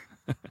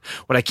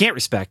 What I can't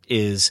respect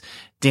is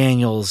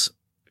Daniel's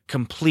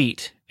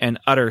complete and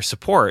utter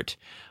support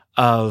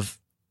of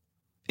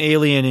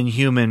alien and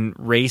human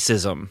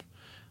racism,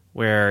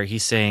 where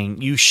he's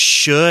saying you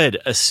should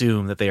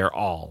assume that they are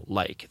all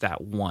like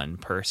that one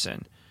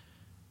person.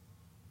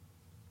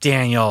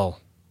 Daniel.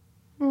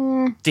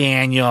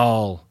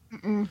 Daniel.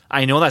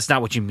 I know that's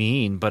not what you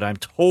mean, but I'm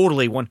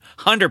totally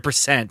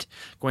 100%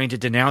 going to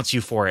denounce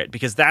you for it,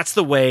 because that's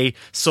the way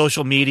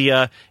social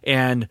media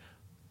and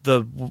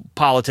the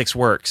politics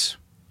works.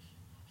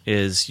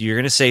 Is you're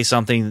going to say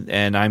something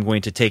and I'm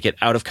going to take it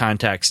out of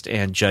context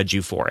and judge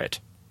you for it.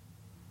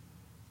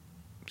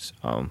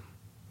 So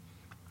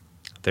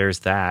there's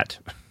that.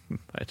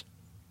 But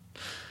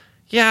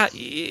yeah,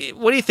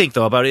 what do you think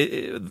though about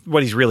it,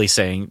 what he's really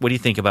saying? What do you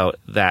think about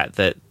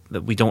that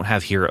we don't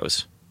have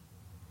heroes?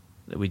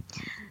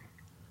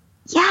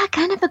 Yeah, I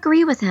kind of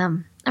agree with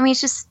him. I mean,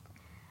 it's just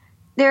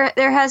there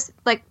has,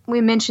 like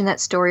we mentioned, that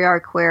story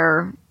arc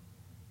where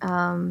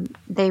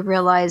they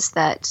realize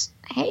that,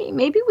 hey,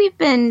 maybe we've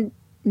been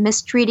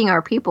mistreating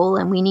our people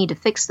and we need to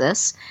fix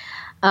this.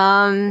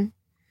 But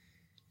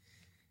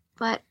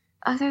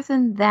other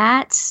than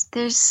that,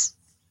 there's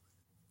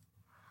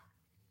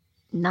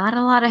not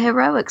a lot of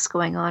heroics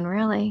going on,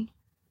 really.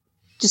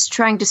 Just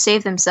trying to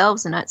save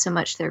themselves and not so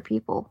much their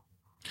people.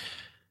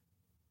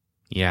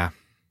 Yeah.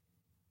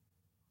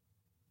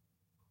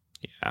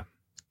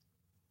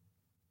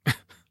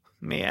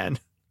 Man.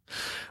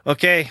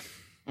 Okay.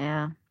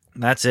 Yeah.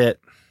 That's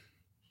it.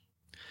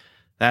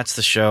 That's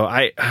the show.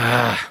 I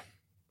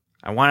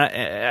want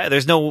to.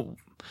 There's no.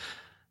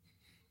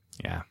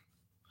 Yeah.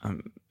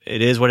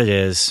 It is what it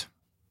is.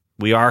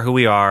 We are who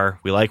we are.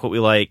 We like what we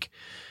like.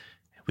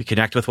 We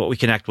connect with what we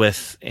connect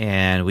with,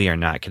 and we are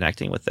not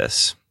connecting with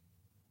this.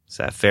 Is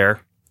that fair?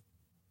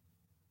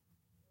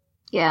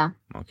 Yeah.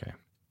 Okay.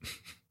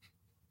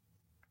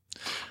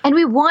 And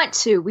we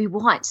want,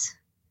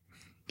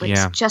 but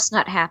it's just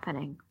not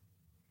happening.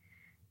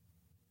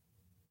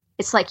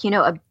 It's like,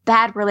 a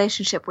bad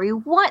relationship where you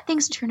want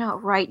things to turn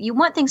out right. You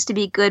want things to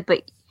be good,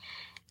 but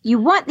you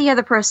want the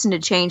other person to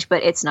change,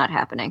 but it's not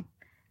happening.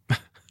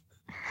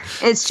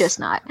 It's just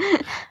not.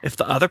 If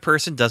the other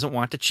person doesn't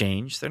want to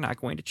change, they're not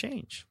going to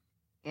change.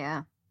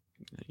 Yeah.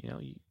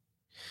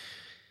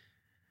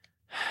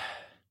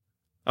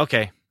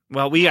 Okay.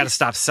 Well, we got to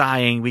stop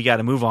sighing. We got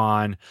to move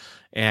on.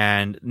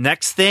 And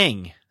next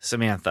thing,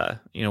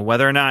 Samantha,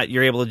 whether or not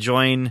you're able to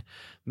join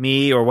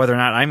me or whether or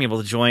not I'm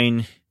able to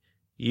join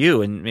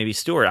you and maybe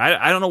Stuart,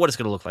 I don't know what it's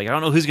going to look like. I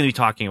don't know who's going to be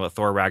talking about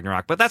Thor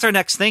Ragnarok, but that's our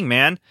next thing,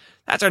 man.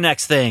 That's our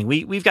next thing.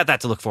 We've got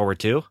that to look forward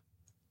to.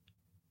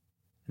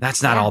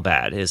 That's not all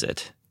bad, is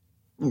it?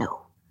 No.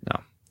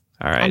 All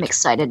right. I'm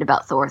excited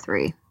about Thor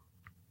 3.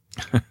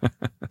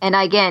 And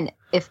again,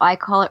 if I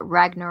call it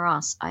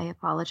Ragnaros, I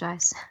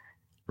apologize.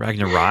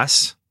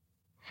 Ragnaros?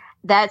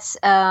 That's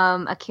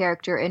a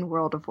character in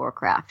World of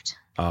Warcraft.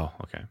 Oh,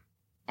 okay.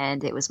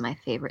 And it was my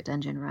favorite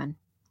dungeon run.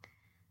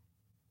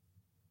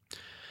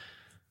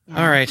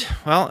 Yeah. All right.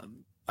 Well,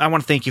 I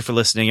want to thank you for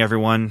listening,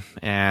 everyone.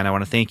 And I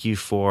want to thank you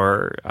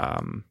for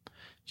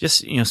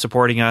just,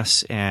 supporting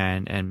us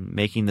and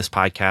making this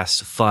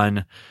podcast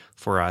fun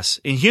for us.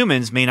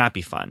 Inhumans may not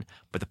be fun,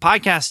 but the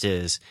podcast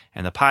is,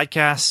 and the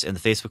podcast and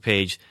the Facebook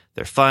page,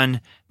 they're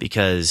fun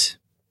because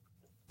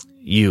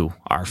you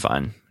are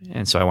fun.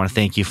 And so I want to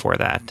thank you for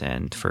that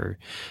and for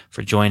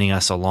joining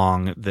us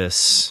along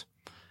this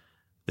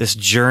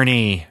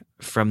journey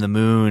from the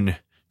moon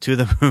to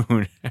the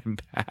moon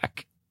and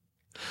back.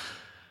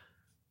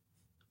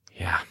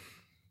 Yeah.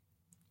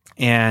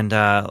 And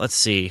let's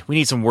see. We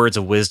need some words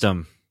of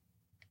wisdom.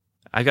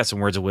 I've got some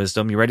words of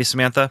wisdom. You ready,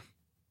 Samantha?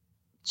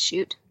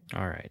 Shoot.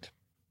 All right.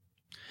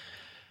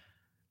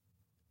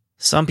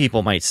 Some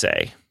people might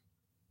say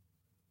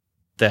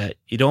that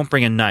you don't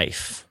bring a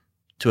knife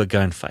to a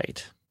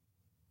gunfight.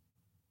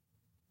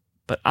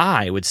 But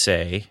I would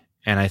say,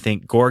 and I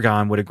think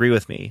Gorgon would agree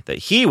with me, that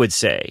he would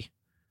say,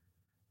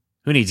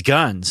 who needs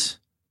guns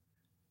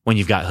when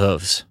you've got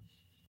hooves?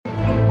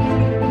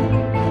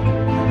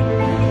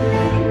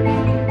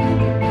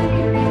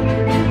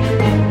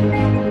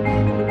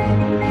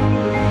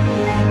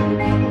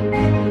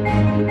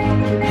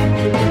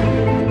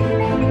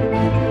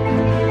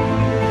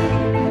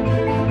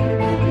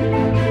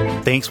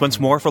 Thanks once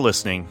more for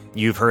listening.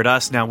 You've heard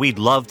us. Now we'd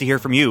love to hear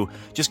from you.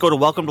 Just go to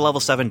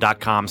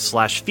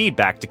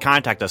welcometolevel7.com/feedback to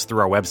contact us through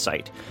our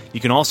website.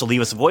 You can also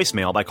leave us a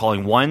voicemail by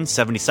calling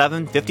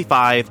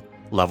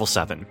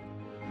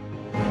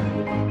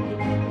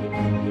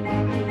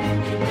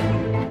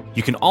 1-77-55-level-7.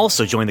 You can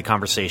also join the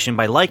conversation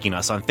by liking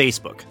us on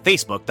Facebook,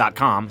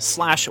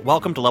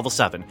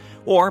 facebook.com/welcometolevel7,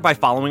 or by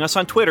following us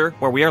on Twitter,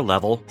 where we are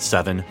Level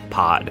 7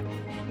 Pod.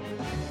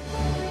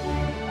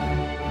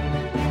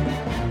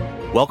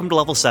 Welcome to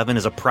Level 7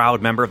 is a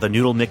proud member of the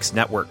Noodle Mix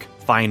Network.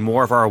 Find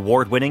more of our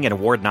award-winning and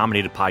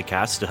award-nominated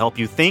podcasts to help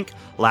you think,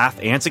 laugh,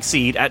 and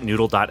succeed at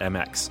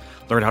Noodle.mx.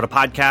 Learn how to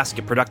podcast,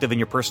 get productive in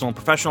your personal and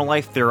professional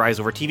life, theorize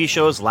over TV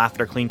shows, laugh at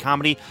our clean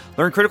comedy,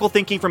 learn critical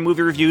thinking from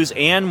movie reviews,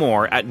 and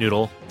more at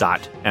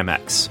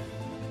Noodle.mx.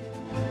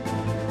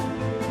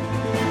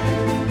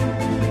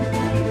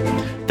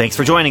 Thanks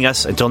for joining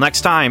us. Until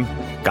next time,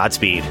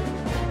 Godspeed.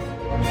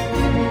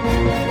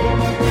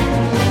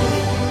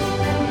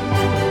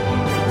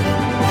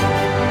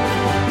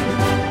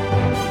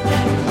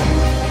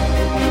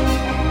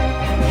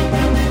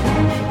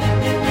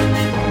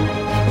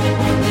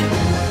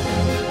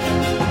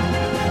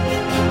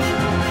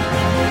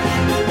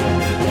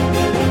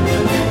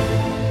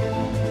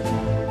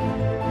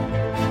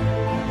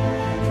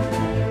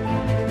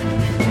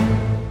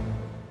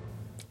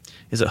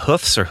 Is it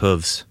hoofs or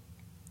hooves?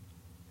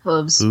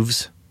 Hooves.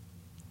 Hooves?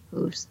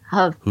 Hooves.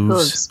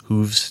 Hooves.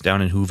 Hooves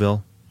down in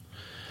Whoville.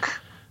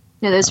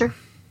 No, those are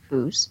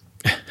hooves.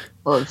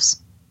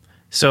 Hooves.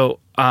 So,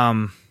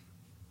 Thor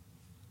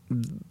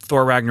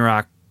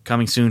Ragnarok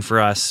coming soon for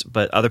us,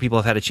 but other people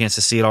have had a chance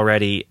to see it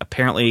already.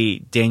 Apparently,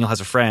 Daniel has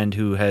a friend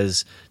who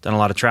has done a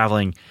lot of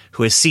traveling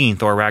who has seen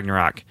Thor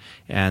Ragnarok,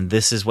 and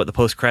this is what the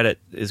post-credit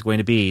is going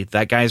to be.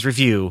 That guy's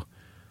review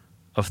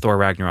of Thor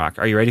Ragnarok.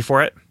 Are you ready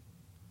for it?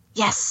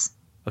 Yes.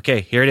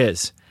 Okay, here it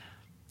is.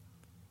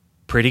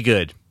 Pretty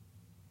good.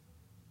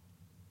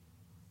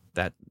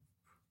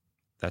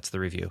 That's the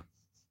review.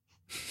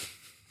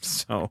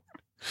 So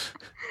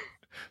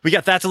we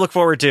got that to look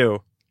forward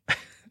to.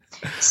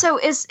 So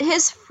is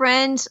his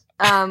friend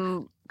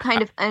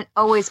kind of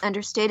always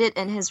understated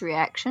in his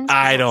reactions?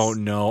 I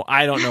don't know.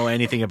 I don't know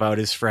anything about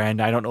his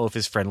friend. I don't know if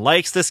his friend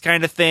likes this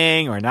kind of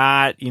thing or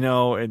not,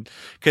 and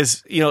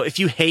because, if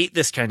you hate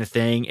this kind of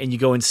thing and you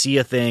go and see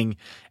a thing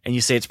and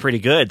you say it's pretty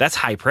good, that's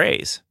high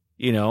praise,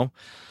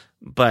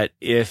 But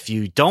if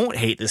you don't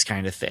hate this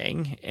kind of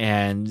thing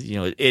and,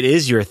 it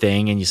is your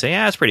thing and you say,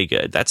 yeah, it's pretty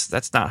good,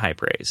 that's not high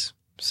praise.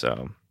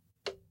 So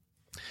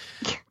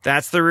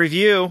that's the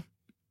review.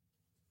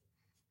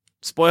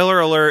 Spoiler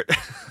alert.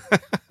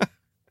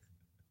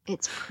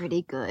 It's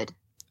pretty good.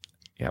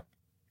 Yep.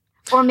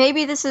 Or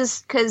maybe this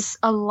is because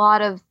a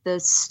lot of the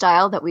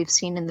style that we've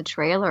seen in the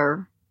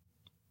trailer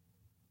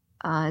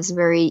is a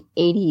very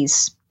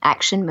 80s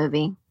action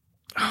movie.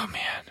 Oh,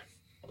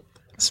 man.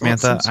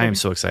 Samantha, I am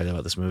so excited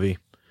about this movie.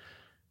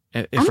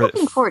 I'm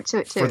looking forward to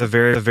it, too. For the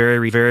very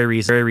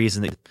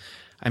reason that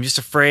I'm just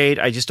afraid.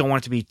 I just don't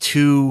want it to be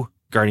too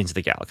Guardians of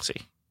the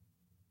Galaxy.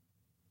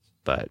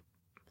 But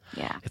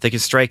yeah, if they can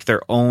strike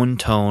their own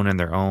tone and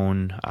their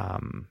own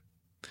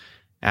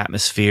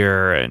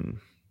atmosphere, and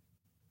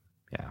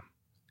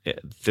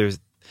there's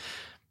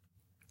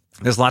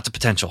lots of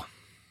potential.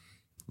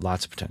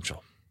 Lots of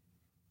potential.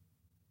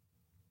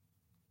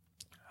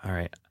 All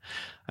right.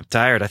 I'm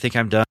tired. I think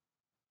I'm done.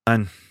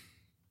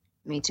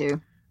 Me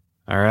too.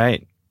 All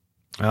right.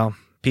 Well,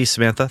 peace,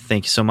 Samantha.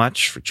 Thank you so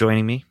much for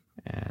joining me,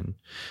 and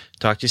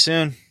talk to you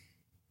soon.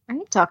 All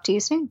right. Talk to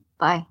you soon.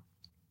 Bye.